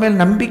முன்பாக அவர்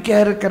மேல்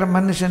நம்பிக்கையாக இருக்கிற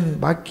மனுஷன்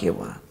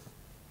பாக்கியவான்.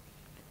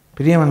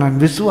 பிரியவன்,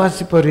 நான்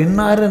விசுவாசிப்பவர்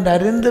இன்னார் என்று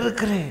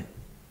அறிந்திருக்கிறேன்.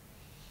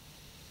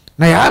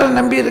 நான் யாரை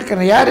நம்பி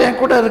இருக்கிறேன்? யார் என்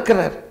கூட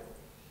இருக்கிறார்?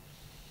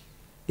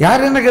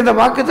 யார் எனக்கு இந்த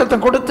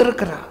வாக்குத்தத்தம்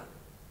கொடுத்திருக்கிறார்?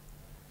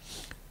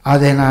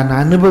 அதை நான்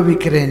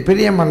அனுபவிக்கிறேன்.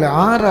 பிரியமல்ல,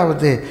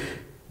 6வது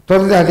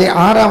தொடர்ந்து அதே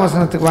 6ஆம்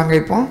வசனத்துக்கு வாங்க.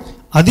 இப்போ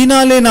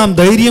அதனாலே நாம்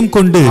தைரியம்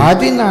கொண்டு,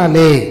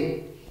 அதனாலே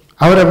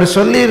அவர் அப்படி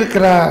சொல்லி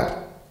இருக்கிறார்,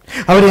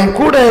 அவர் என்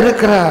கூட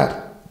இருக்கிறார்,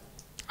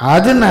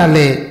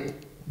 அதனாலே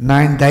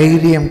நான்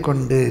தைரியம்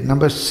கொண்டு.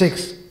 Number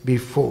 6, be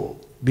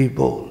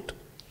bold.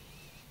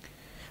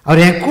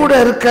 அவர் என் கூட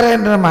இருக்கிறார்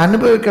என்று நம்ம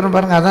அனுபவிக்கிறோம்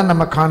பாருங்க. அதான்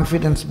நம்ம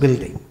கான்ஃபிடன்ஸ்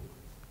பில்டிங்.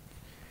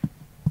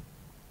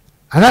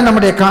 அதான்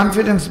நம்முடைய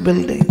கான்ஃபிடன்ஸ்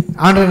பில்டிங்.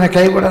 ஆண்டவர் என்னை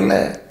கைவிடலை,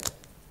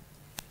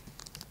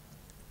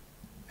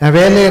 என்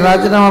வேலையை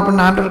ராஜினாமா பண்ண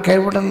ஆண்டவர்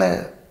கைவிடலை.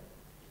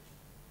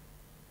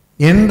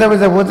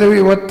 எந்தவித உதவி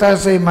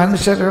ஒத்தாசை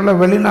மனுஷர்களோ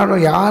வெளிநாடோ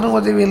யாரும்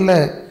உதவி இல்லை.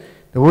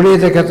 இந்த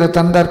ஊழியத்தை கத்த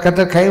தந்தார்,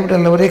 கத்த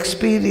கைவிடலை. ஒரு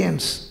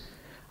எக்ஸ்பீரியன்ஸ்.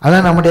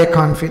 அதான் நம்முடைய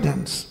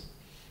கான்ஃபிடன்ஸ்.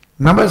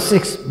 Number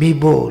 6, be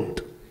bold.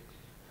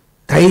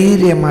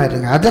 தைரியமாக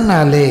இருங்க.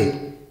 அதனாலே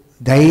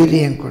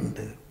தைரியம்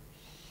கொண்டு.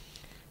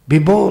 be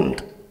bold.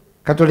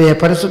 கர்த்தருடைய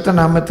பரிசுத்த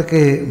நாமத்துக்கு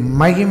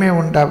மகிமை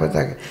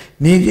உண்டாவதாக.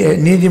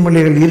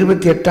 நீதிமொழிகள்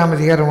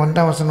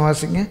 28:1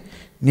 வாசிங்க.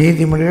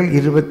 நீதிமொழிகள்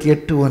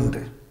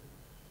 28:1.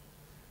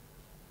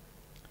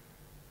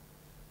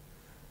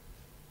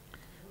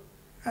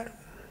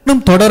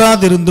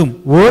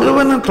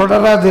 ஒருவனும்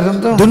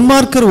தொடராதிருந்தும்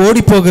துன்மார்க்கர்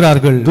ஓடி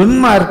போகிறார்கள்.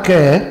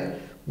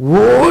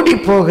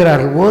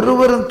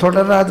 ஒருவரும்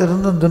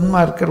தொடராதிருந்தும்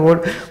துன்மார்க்கர்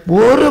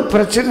ஒரு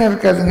பிரச்சனை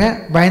இருக்காதுங்க.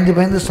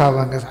 பயந்து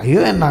சாவாங்க.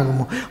 ஐயோ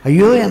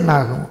என்ன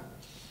ஆகுமோ.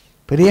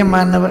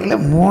 பிரியமானவர்களே,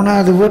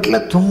 3வது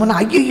வீட்டில் தும்முனா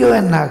ஐயோ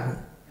என்ன ஆகும்.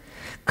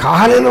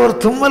 காலையில் ஒரு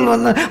தும்மல்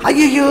வந்து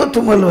ஐயோ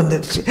தும்மல்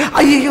வந்துடுச்சு,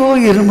 ஐயோ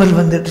இருமல்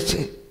வந்துடுச்சு,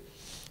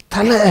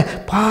 தலை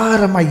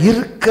பாரமாக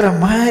இருக்கிற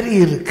மாதிரி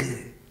இருக்கு.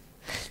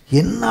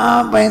 என்ன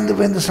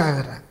பயந்து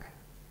சாகுறாங்க.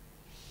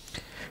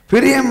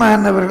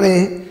 பிரியமானவர்களே,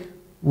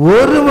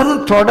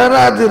 ஒருவனும்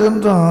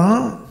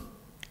தொடராதிருந்தும்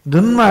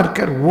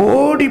துன்மார்க்கர்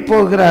ஓடி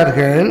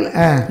போகிறார்கள்.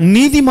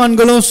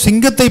 நீதிமான்களும்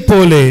சிங்கத்தை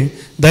போல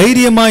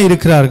தைரியமா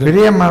இருக்கிறார்கள்.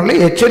 பிரியமானவர்களே,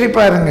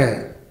 எச்சரிப்பாருங்க,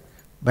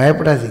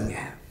 பயப்படாதீங்க.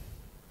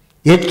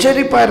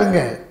 எச்சரிப்பாருங்க,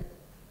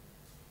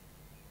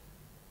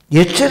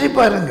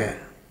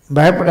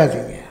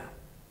 பயப்படாதீங்க,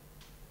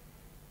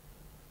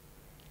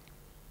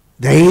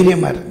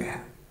 தைரியமா இருங்க.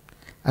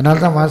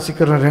 அதனால தான்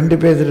வாசிக்கிறோம் 2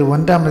 பேதுரு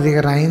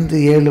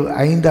 1:5-7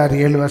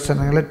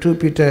 2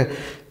 Peter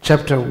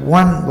chapter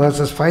 1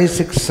 verses 5,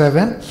 6,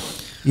 7.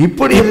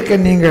 இப்படி இருக்க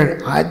நீங்கள்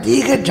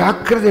அதிக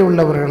ஜாக்கிரதையாக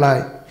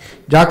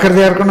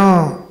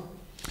இருக்கணும்.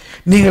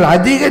 நீங்கள்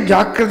அதிக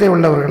ஜாக்கிரதை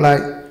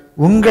உள்ளவர்களாய்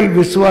உங்கள்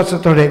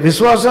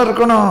விசுவாசம்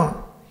இருக்கணும்,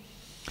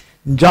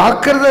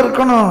 ஜாக்கிரதை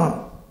இருக்கணும்,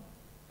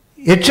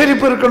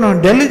 எச்சரிப்பு இருக்கணும்,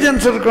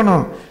 டெலிஜென்ஸ்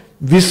இருக்கணும்,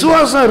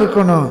 விசுவாசம்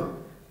இருக்கணும்.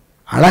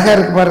 அழகா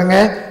இருக்கு பாருங்க.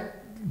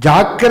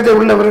 ஜாக்கிரதை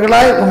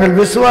உள்ளவர்களாய் உங்கள்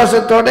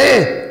விசுவாசத்தோட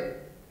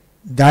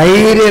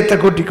தைரியத்தை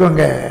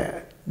கூட்டிக்கோங்க.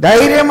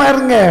 தைரியமா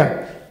இருங்க,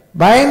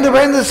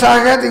 பயந்து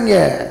சாகாதீங்க.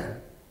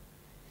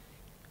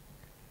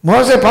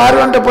 மோசே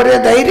பார்வன்ட்ட போறியா,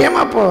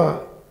 தைரியமா போ.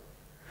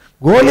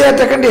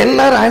 கோலியாத்தை கண்டு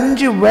எல்லாரும்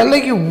அஞ்சு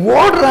விலகி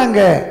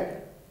ஓடுறாங்க.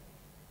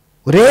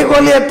 ஒரே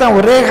கோலியாத் தான்,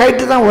 ஒரே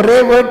ஹைட்டு தான், ஒரே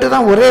வெயிட்டு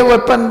தான், ஒரே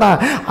வெப்பன்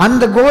தான்.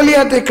 அந்த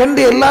கோலியாத்தை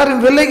கண்டு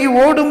எல்லாரும் விலகி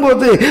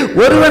ஓடும்போது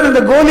ஒருவன்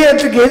அந்த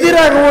கோலியாத்துக்கு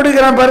எதிராக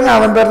ஓடுகிறான் பாருங்க,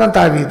 அவன் பேர் தான்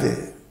தாவீது.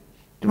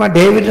 சும்மா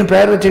டேவிட்னு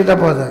பேர் வச்சுக்கிட்டா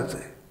போதாது.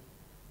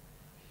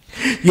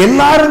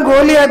 எல்லாரும்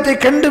கோலியாத்தை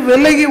கண்டு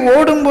விலகி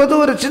ஓடும்போது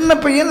ஒரு சின்ன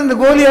பையன் அந்த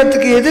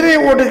கோலியாத்துக்கு எதிரே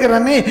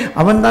ஓடுகிறானே,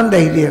 அவன் தான்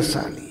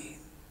தைரியசாலி.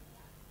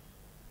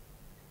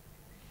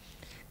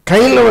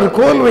 கையில் ஒரு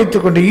கோல்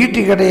வைத்துக்கொண்டு,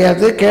 ஈட்டி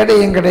கிடையாது,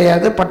 கேடயம்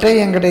கிடையாது,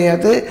 பட்டயம்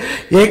கிடையாது,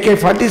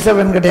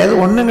 AK-47 கிடையாது,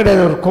 ஒன்றும்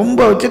கிடையாது, ஒரு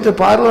கொம்பை வச்சுட்டு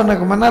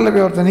பார்வனுக்கு முன்னால்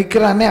போய் ஒருத்தர்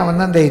நிற்கிறானே,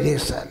 அவன் தான்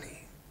தைரியசாலி.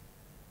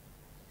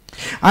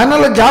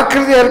 அதனால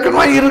ஜாக்கிரதையா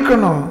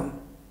இருக்கணும்.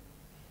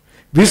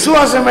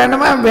 விசுவாசம்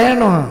வேணுமா?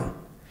 வேணும்.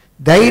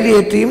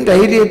 தைரியத்தையும்,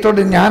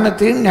 தைரியத்தோட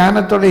ஞானத்தையும்,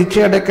 ஞானத்தோட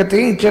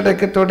இச்சையடக்கத்தையும்,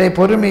 இச்சையடக்கத்தோட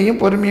பொறுமையும்,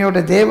 பொறுமையோட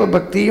தேவ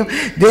பக்தியும்,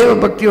 தேவ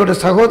பக்தியோட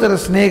சகோதர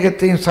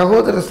சிநேகத்தையும்,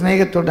 சகோதர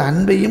சிநேகத்தோட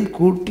அன்பையும்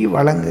கூட்டி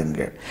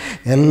வழங்குங்கள்.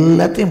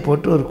 எல்லாத்தையும்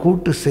போட்டு ஒரு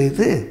கூட்டு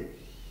செய்து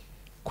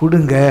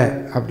கொடுங்க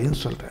அப்படின்னு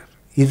சொல்றார்.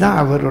 இதுதான்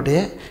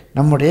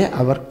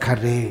அவர்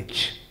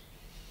courage,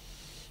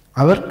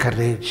 our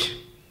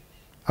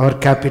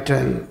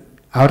capital,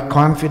 our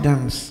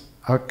confidence,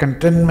 our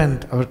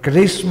contentment, our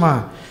charisma.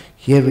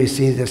 Here we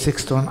see the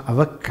sixth one,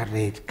 our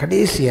courage.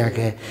 கடைசியாக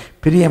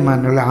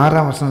பிரியமானவர்களே,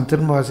 6ஆம் வசனம்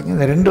திரும்ப வாசிங்க.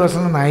 இந்த 2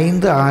 வசனம்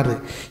 5, 6.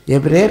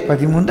 எபிரேயர்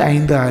 13,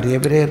 5, 6.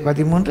 எபிரேயர்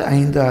 13,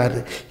 5, 6.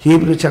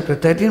 Hebrew chapter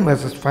 13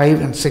 verses 5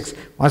 and 6.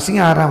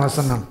 வாசிங்க 6ஆம்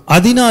வசனம்.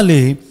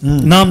 அதனாலே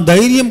நாம்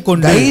தைரியம்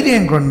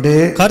கொண்டு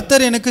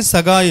கர்த்தர் எனக்கு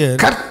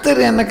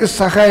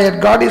சகாயர்,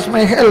 God is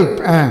my help.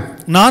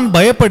 நான்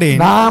பயப்பட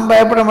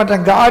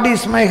மாட்டேன். God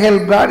is my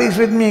help, God is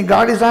with me,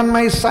 God is on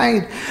my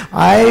side,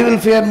 I will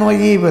fear no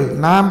evil.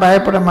 நான்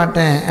பயப்பட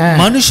மாட்டேன்.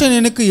 மனுஷன்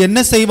எனக்கு என்ன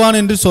செய்வான்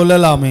என்று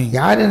சொல்லலாமே,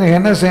 யார் எனக்கு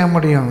என்ன செய்ய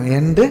முடியும்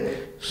என்று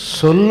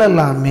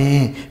சொல்லலாமே.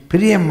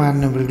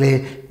 பிரியமானவர்களே,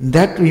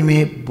 that we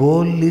may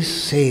boldly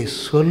say,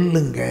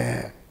 சொல்லுங்க.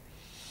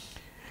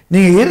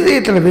 நீங்க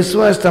இருதயத்தில்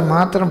விசுவாசத்தை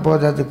மாத்திரம்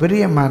போதாது.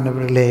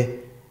 பிரியமானவர்களே,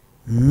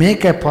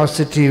 make a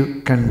positive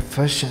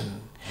confession.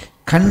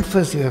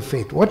 Confess your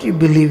faith. What you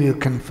believe, you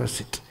confess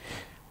it.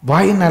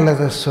 வாயினால்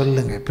அதை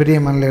சொல்லுங்க.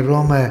 பிரியமானவர்களே,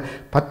 ரோமர்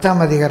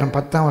 10ஆம் அதிகாரம்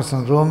 10ஆம்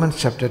வசனம், Romans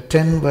chapter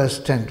 10 verse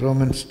 10.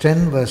 Romans 10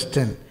 verse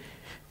 10.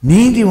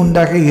 நீதி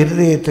உண்டாக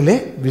இருதயத்திலே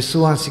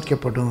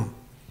விசுவாசிக்கப்படும்.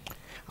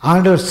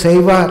 ஆண்டவர்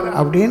செய்வார்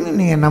அப்படின்னு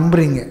நீங்க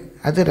நம்புறீங்க.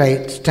 அது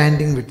right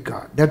standing with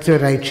God. That's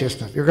your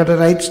righteousness. You got a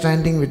right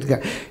standing with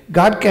God.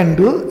 God can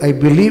do, I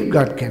believe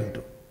God can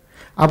do.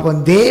 அப்போ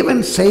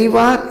தேவன்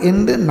செய்வார்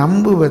என்று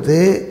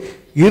நம்புவது,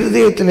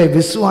 இருதயத்தில்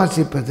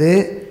விசுவாசிப்பது,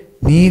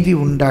 நீதி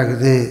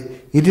உண்டாகுது.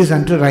 It is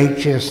unto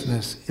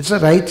righteousness. It's a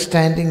right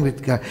standing with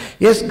God.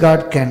 Yes,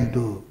 God can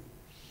do.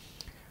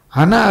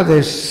 ஆனால் அது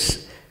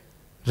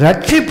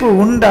ரட்சிப்பு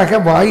உண்டாக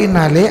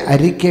வாயினாலே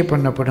அறிக்கை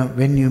பண்ணப்படும்.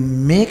 when you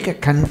make a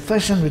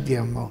confession with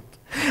your mouth.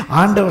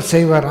 ஆண்டவர்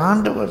செய்வார்.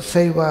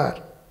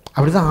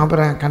 அப்படிதான்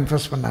ஆபிரகாம்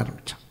கன்ஃபஸ் பண்ண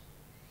ஆரம்பிச்சான்.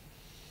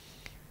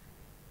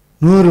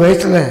 100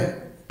 வயசுல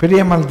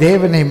பிரியமான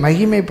தேவனை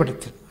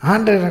மகிமைப்படுத்தி,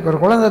 ஆண்டவர் எனக்கு ஒரு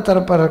குழந்தை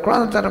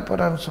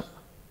தரப்போறாருன்னு சொன்னான்.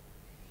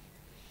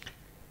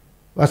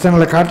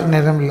 வசனங்களை காட்டு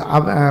நேரம் இல்லை.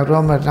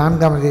 ரோமர்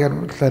 4ஆம்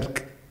அதிகாரத்தில்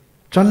இருக்கு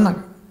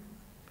சொன்னாங்க.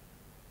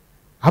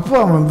 அப்போ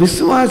அவன்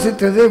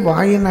விசுவாசித்ததை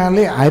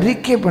வாயினாலே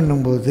அறிக்கை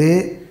பண்ணும்போது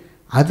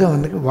அது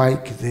அவனுக்கு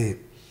வாய்க்குது.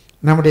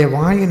 நம்முடைய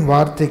வாயின்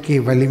வார்த்தைக்கு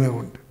வலிமை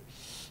உண்டு.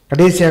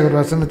 கடைசியாக ஒரு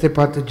வசனத்தை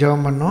பார்த்து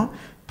ஜெபம் பண்ணோம்.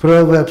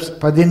 Proverbs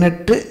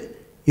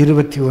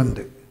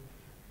 18:21.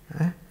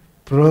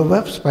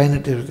 Proverbs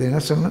 18:21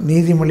 என்ன சொன்னோம்?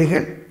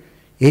 நீதிமொழிகள்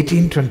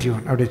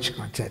 18:21 அப்படி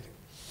வச்சுக்கோங்க. சரி,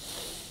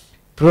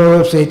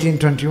 Proverbs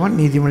 18:21,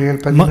 நீதிமொழிகள்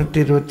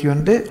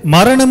 18:21.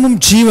 மரணமும்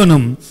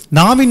ஜீவனும்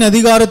நாவின்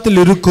அதிகாரத்தில்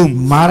இருக்கும்.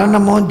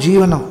 மரணமும்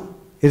ஜீவனும்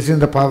is in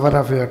the power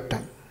of your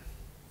tongue.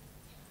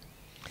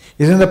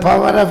 Is in the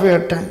power of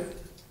your tongue.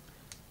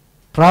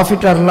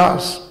 Profit or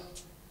loss,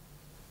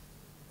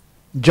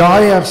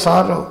 joy or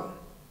sorrow,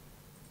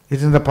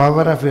 is in the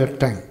power of your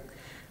tongue.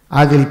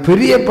 அதில்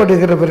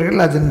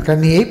பிரியப்படுகிறவர்கள் அதன்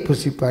கனியை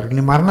புசிப்பார்கள்.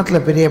 நீ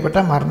மரணத்தில்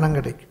பிரியப்பட்டால் மரணம்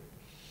கிடைக்கும்.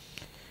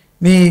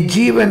 நீ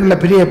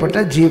ஜீவனில்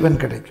பிரியப்பட்டால்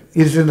ஜீவன் கிடைக்கும்.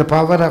 It's in the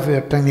power of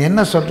your tongue. நீ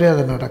என்ன சொல்றியோ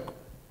அது நடக்கும்.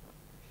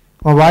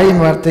 உன்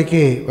வாயின்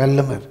வார்த்தைக்கு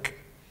வல்லமை இருக்கு.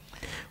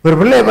 ஒரு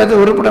பிள்ளையை பார்த்து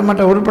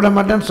உருப்பட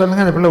மாட்டேன்னு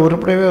சொல்லுங்க, அந்த பிள்ளை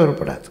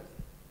உருப்படாது.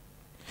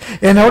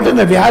 என்னை விட்டு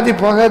இந்த வியாதி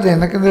போகாது,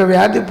 எனக்கு இந்த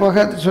வியாதி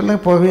போகாது சொல்லுங்க,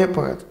 போகவே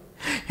போகாது.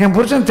 என்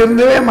புருஷன்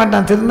திருந்தவே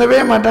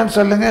மாட்டான்னு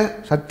சொல்லுங்க,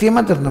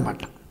 சத்தியமாக திருந்த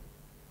மாட்டான்.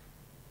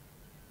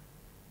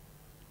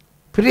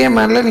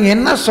 பிரியமான நீங்கள்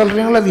என்ன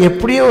சொல்கிறீங்களோ அது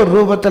எப்படியோ ஒரு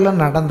ரூபத்தில்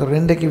நடந்துடும்.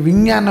 இன்றைக்கு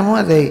விஞ்ஞானமும்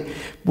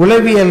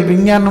உளவியல்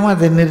விஞ்ஞானமும்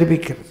அதை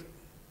நிரூபிக்கிறது.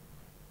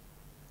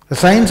 The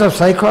science of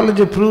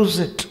psychology proves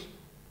it.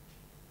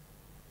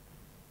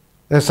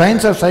 The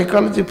science of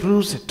psychology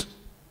proves it.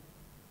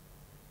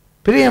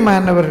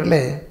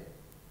 பிரியமானவர்களே,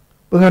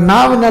 உங்கள்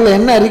நாவினால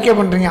என்ன அறிக்கை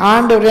பண்ணுறீங்க?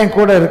 ஆண்டவர் என்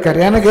கூட இருக்கார்,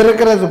 எனக்கு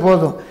இருக்கிறது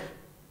போதும்,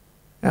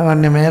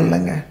 ஒன்றுமே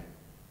இல்லைங்க,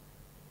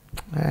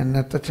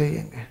 என்னத்தை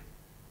செய்யுங்க,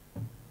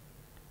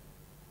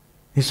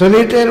 நீ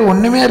சொல்லிட்டே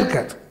ஒன்றுமே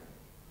இருக்காது.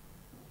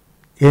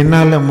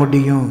 என்னால்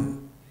முடியும்,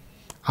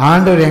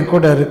 ஆண்டவர் என்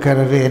கூட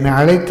இருக்கிறாரு, என்னை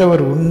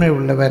அழைத்தவர் உண்மை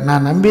உள்ளவர்,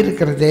 நான்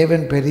நம்பியிருக்கிற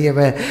தேவன்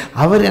பெரியவர்,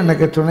 அவர்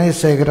எனக்கு துணை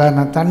செய்கிறார்,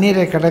 நான்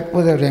தண்ணீரை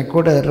கடக்கும்போது அவர் என்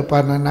கூட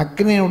இருப்பார், நான்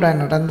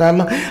அக்னியுடன்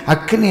நடந்தாலும்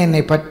அக்னி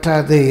என்னை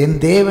பற்றாது, என்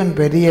தேவன்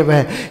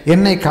பெரியவர்,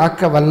 என்னை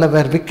காக்க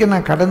வல்லவர், விக்க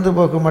நான் கடந்து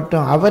போக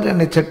மட்டும் அவர்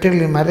என்னை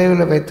செட்டுகளின்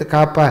மறைவில் வைத்து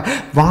காப்பார்,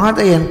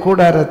 வாத என்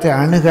கூடாரத்தை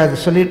அணுகாது.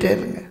 சொல்லிட்டே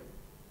இருங்க.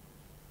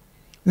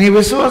 நீ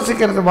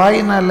விசுவாசிக்கிறது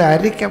வாயினால்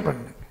அறிக்கை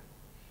பண்ணு.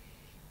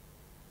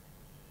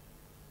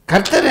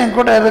 கர்த்தர் என்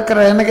கூட இருக்கிற,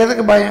 எனக்கு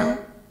எதுக்கு பயம்?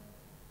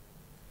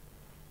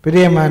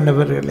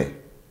 பிரியமானவர்களே,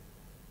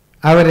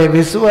 அவரை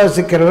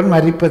விசுவாசிக்கிறவர்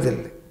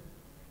மரிப்பதில்லை,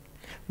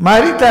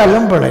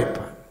 மரித்தாலும்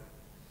பிழைப்பான்.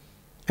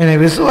 என்னை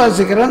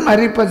விசுவாசிக்கிறவன்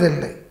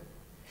மரிப்பதில்லை,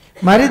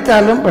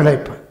 மரித்தாலும்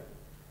பிழைப்பான்.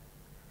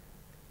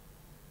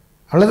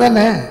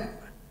 அவ்வளோதானே?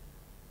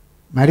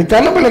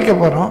 மரித்தாலும் பிழைக்க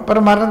போகிறோம்.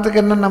 அப்புறம்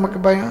மரணத்துக்கு என்ன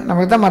நமக்கு பயம்?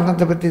 நமக்கு தான்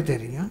மரணத்தை பற்றி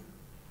தெரியும்.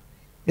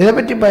 இதை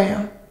பற்றி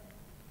பயம்?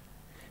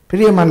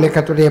 பிரியமானே,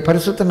 கர்த்தருடைய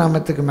பரிசுத்த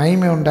நாமத்துக்கு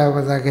மகிமை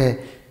உண்டாவதாக.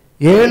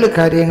 7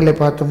 காரியங்களை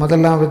பார்த்து,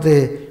 முதலாவது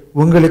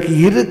உங்களுக்கு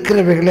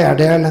இருக்கிறவைகளை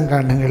அடையாளம்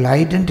காணுங்கள்.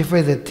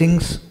 Identify the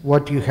things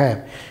what you have.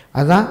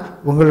 அதான்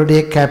உங்களுடைய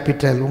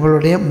கேபிட்டல்,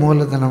 உங்களுடைய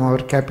மூலதனம்,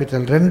 அவர்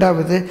கேபிட்டல்.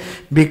 2வது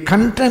B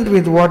content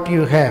with what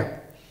you have.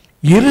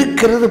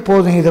 இருக்கிறது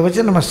போதும், இதை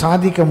வச்சு நம்ம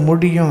சாதிக்க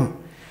முடியும்.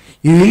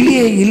 இது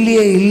இல்லையே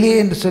இல்லையே இல்லையே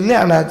என்று சொல்லி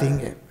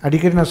அழாதீங்க.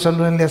 அடிக்கடி நான்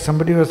சொல்லுவேன் இல்லையா,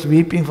 somebody was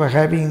weeping for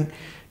having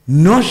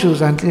no shoes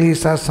until he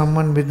saw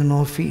someone with no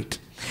feet.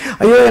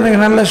 ஐயோ, எனக்கு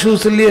நல்ல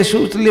ஷூஸ் இல்லையே,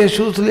 ஷூஸ் இல்லையே,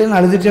 ஷூஸ் இல்லையேன்னு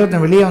அழுதுகிட்டே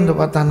ஒருத்தன் வெளியே வந்து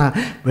பார்த்தானா,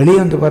 வெளியே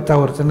வந்து பார்த்தா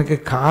ஒருத்தனுக்கு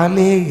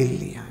காலே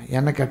இல்லையா.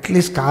 எனக்கு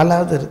அட்லீஸ்ட்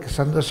காலாவது இருக்குது,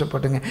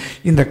 சந்தோஷப்படுங்க.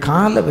 இந்த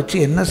காலை வச்சு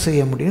என்ன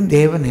செய்ய முடியும்,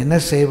 தேவன் என்ன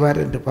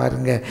செய்வார் என்று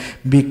பாருங்கள்.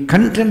 B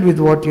content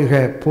with what you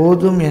have.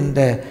 போதும் என்ற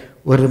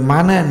ஒரு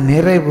மன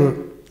நிறைவு.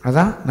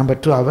 அதான் நம்பர்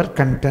 2, அவர்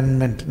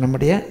கண்டென்ட்மெண்ட்,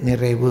 நம்முடைய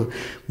நிறைவு.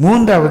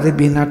 3வது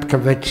பி நாட்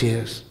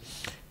கவர்ச்சியஸ்.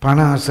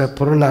 பண ஆசை,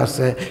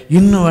 பொருளாசை,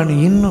 இன்னும்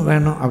வேணும் இன்னும்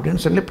வேணும்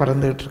அப்படின்னு சொல்லி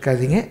பறந்துகிட்டு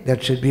இருக்காதீங்க.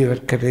 That should be your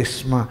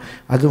charisma.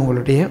 அது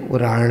உங்களுடைய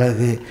ஒரு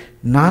அழகு.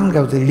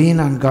 4வது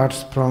லீன் ஆன்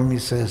காட்ஸ்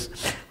ப்ராமிசஸ்.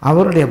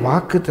 அவருடைய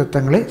வாக்கு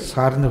தத்தங்களை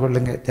சார்ந்து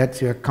கொள்ளுங்க.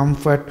 That's your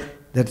comfort,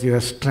 that's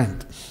your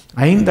strength.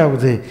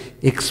 5வது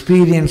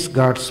எக்ஸ்பீரியன்ஸ்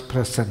காட்ஸ்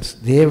ப்ரெசன்ஸ்.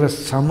 தேவ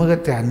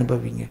சமூகத்தை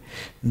அனுபவிங்க.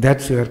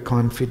 That's your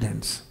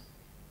confidence.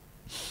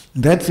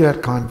 That's your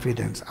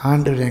confidence.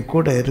 ஆண்டவர் என்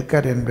கூட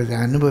இருக்கார் என்பதை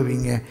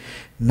அனுபவிங்க.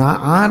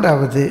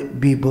 6வது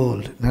பி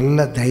போல்ட்.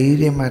 நல்ல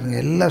தைரியமாக இருங்க,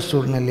 எல்லா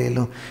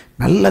சூழ்நிலையிலும்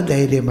நல்ல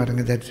தைரியமாக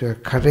இருங்க. That's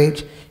your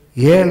courage.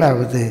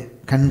 7வது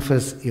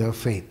கன்ஃபஸ் யுவர்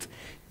ஃபெய்த்.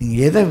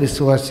 நீங்கள் எதை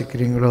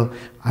விசுவாசிக்கிறீங்களோ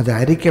அதை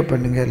அறிக்கை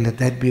பண்ணுங்கள். இல்லை,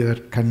 தட் பி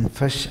யுவர்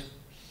கன்ஃபஷன்.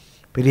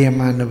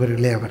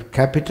 பிரியமானவர்களே, அவர்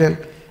capital,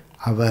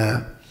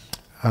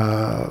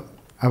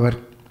 our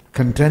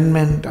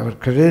contentment, our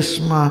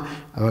charisma,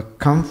 our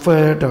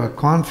comfort, our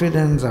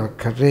confidence, our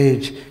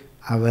courage,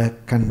 our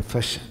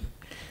confession.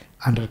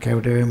 ஆண்டவர்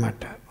கைவிடவே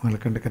மாட்டார்.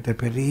 உங்களுக்கு கண்டு கர்த்தர்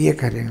பெரிய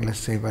காரியங்களை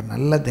செய்வார்.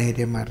 நல்ல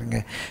தைரியமாக இருங்க.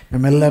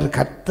 நம்ம எல்லோரும்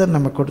கர்த்தர்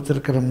நம்ம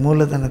கொடுத்துருக்கிற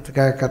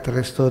மூலதனத்துக்காக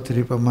கர்த்தரை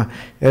ஸ்தோத்திரிப்போம்மா.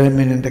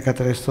 எழுமி நின்று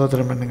கர்த்தரை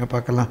ஸ்தோத்திரம் பண்ணுங்க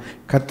பார்க்கலாம்.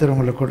 கர்த்தர்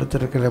உங்களுக்கு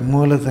கொடுத்துருக்கிற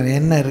மூலதனம்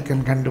என்ன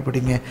இருக்குன்னு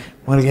கண்டுபிடிங்க.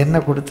 உங்களுக்கு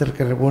என்ன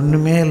கொடுத்துருக்கிற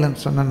ஒன்றுமே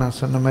இல்லைன்னு சொன்னால், நான்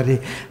சொன்ன மாதிரி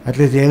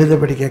அட்லீஸ்ட் எழுத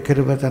படிக்க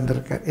கிருபை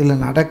தந்திருக்கார், இல்லை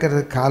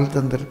நடக்கிறது கால்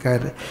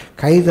தந்திருக்காரு,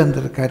 கை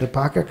தந்திருக்காரு,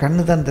 பார்க்க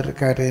கண்ணு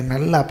தந்திருக்காரு,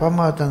 நல்ல அப்பா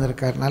அம்மாவை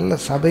தந்திருக்காரு, நல்ல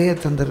சபையை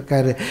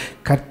தந்திருக்காரு.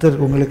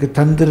 கர்த்தர் உங்களுக்கு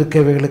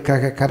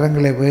தந்திருக்கவைகளுக்காக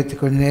கரங்களை உயர்த்தி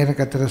கொஞ்சம் நேரம்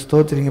கர்த்தரை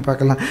ஸ்தோத்திரிங்க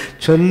பார்க்கலாம்.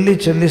 சொல்லி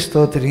சொல்லி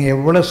ஸ்தோத்திரிங்க.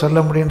 எவ்வளோ சொல்ல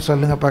முடியும்னு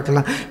சொல்லுங்கள்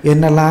பார்க்கலாம்.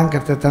 என்னெல்லாம்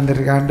கர்த்தர்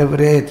தந்திருக்கு.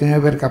 ஆண்டவரே, எத்தனையோ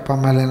பேருக்கு அப்பா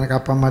அம்மா இல்லை, எனக்கு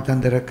அப்பா அம்மா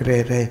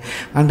தந்திருக்கிறாரு.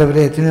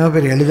 ஆண்டவரே, எத்தனையோ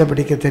பேர் எழுத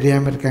படிக்க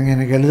தெரியாமல் இருக்காங்க,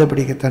 எனக்கு எழுத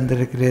படிக்க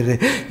தந்திருக்கிறாரு.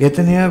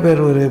 எத்தனையோ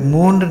பேர் ஒரு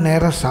 3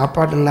 நேரம்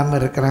சாப்பாடு இல்லாமல்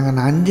இருக்கிறாங்க,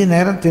 நான் 5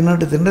 நேரம்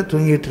தின்னு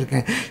தூங்கிட்டு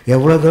இருக்கேன்.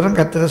 எவ்வளோ தூரம்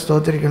கர்த்தரை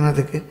ஸ்தோத்திரிக்கணும்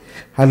அதுக்கு?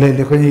 அல்ல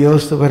இல்லை, கொஞ்சம்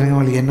யோசித்து பாருங்கள்.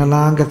 உங்களுக்கு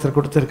என்னெல்லாம் கர்த்தர்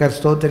கொடுத்துருக்காரு,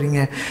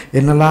 ஸ்தோத்திரிங்க.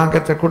 என்னெல்லாம்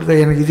கர்த்தர்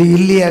கொடுத்த, எனக்கு இது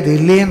இல்லையே அது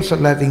இல்லையேன்னு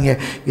சொல்லாதீங்க.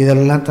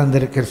 இதெல்லாம்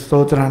தந்திருக்க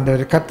ஸ்தோத்திரம்.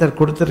 ஆண்டவர் கர்த்தர்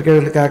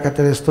கொடுத்துருக்கவர்களுக்காக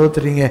கர்த்தரை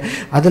ஸ்தோத்திரிங்க.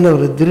 அதில்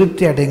ஒரு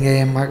திருப்தி அடைங்க.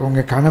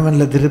 உங்கள்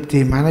கணவனில் திருப்தி,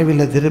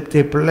 மனைவியில் திருப்தி,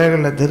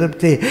 பிள்ளைகளில்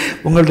திருப்தி,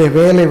 உங்களுடைய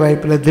வேலை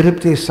வாய்ப்பில்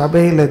திருப்தி,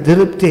 சபையில்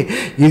திருப்தி.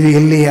 இது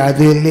இல்லையே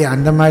அது இல்லையே,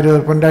 அந்த மாதிரி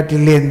ஒரு பொண்டாட்டி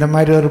இல்லையே, இந்த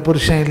மாதிரி ஒரு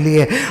புருஷன்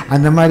இல்லையே,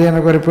 அந்த மாதிரி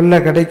எனக்கு ஒரு பிள்ளை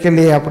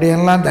கிடைக்கலையே,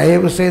 அப்படியெல்லாம்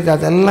தயவு செய்து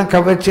அதெல்லாம்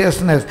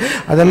கவர்ச்சியஸ்னஸ்,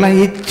 அதெல்லாம்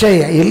இச்சை.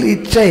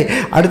 இச்சை,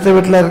 அடுத்த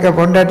வீட்டில் இருக்க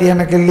பொண்டாட்டி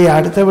எனக்கு இல்லையே,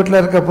 அடுத்த வீட்டில்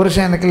இருக்க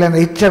புருஷன் எனக்கு இல்லை,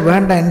 அந்த இச்சை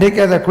வேண்டாம். இன்றைக்கு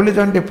அதை குழி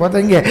தோண்டி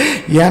புதைங்க.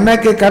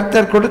 எனக்கு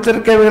கர்த்தர்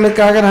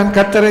கொடுத்திருக்கவர்களுக்காக நான்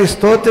கர்த்தரை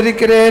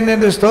ஸ்தோத்திரிக்கிறேன்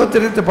என்று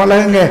ஸ்தோத்திரித்து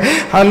பழகுங்க.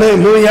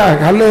 ஹல்லேலூயா,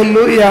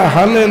 ஹல்லேலூயா,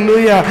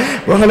 ஹல்லேலூயா.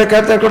 உங்களுக்கு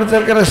கர்த்தர்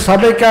கொடுத்திருக்கிற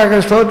சபைக்காக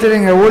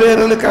ஸ்தோத்திரிங்க,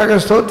 ஊழியர்களுக்காக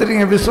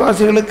ஸ்தோத்திரிங்க,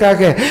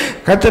 விசுவாசிகளுக்காக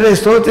கர்த்தரை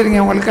ஸ்தோத்திரிங்க,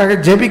 உங்களுக்காக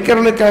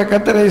ஜெபிக்கிறவர்களுக்காக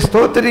கர்த்தரை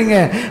ஸ்தோத்திரிங்க.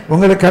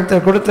 உங்களுக்கு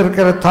கர்த்தர்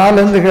கொடுத்திருக்கிற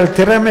தாளந்துகள்,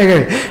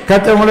 திறமைகள்,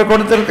 கர்த்தர் உங்களுக்கு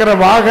கொடுத்திருக்கிற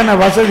வாகன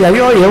வசதி,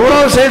 ஐயோ எவ்வளோ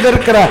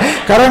செய்திருக்கிறார்.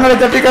 கரங்களை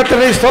தட்டி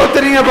கர்த்தரை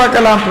ஸ்தோத்திரிங்க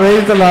பார்க்கலாம்.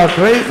 Praise the Lord,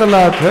 praise the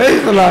Lord,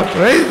 praise the Lord,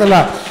 praise the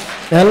Lord.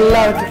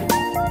 எல்லா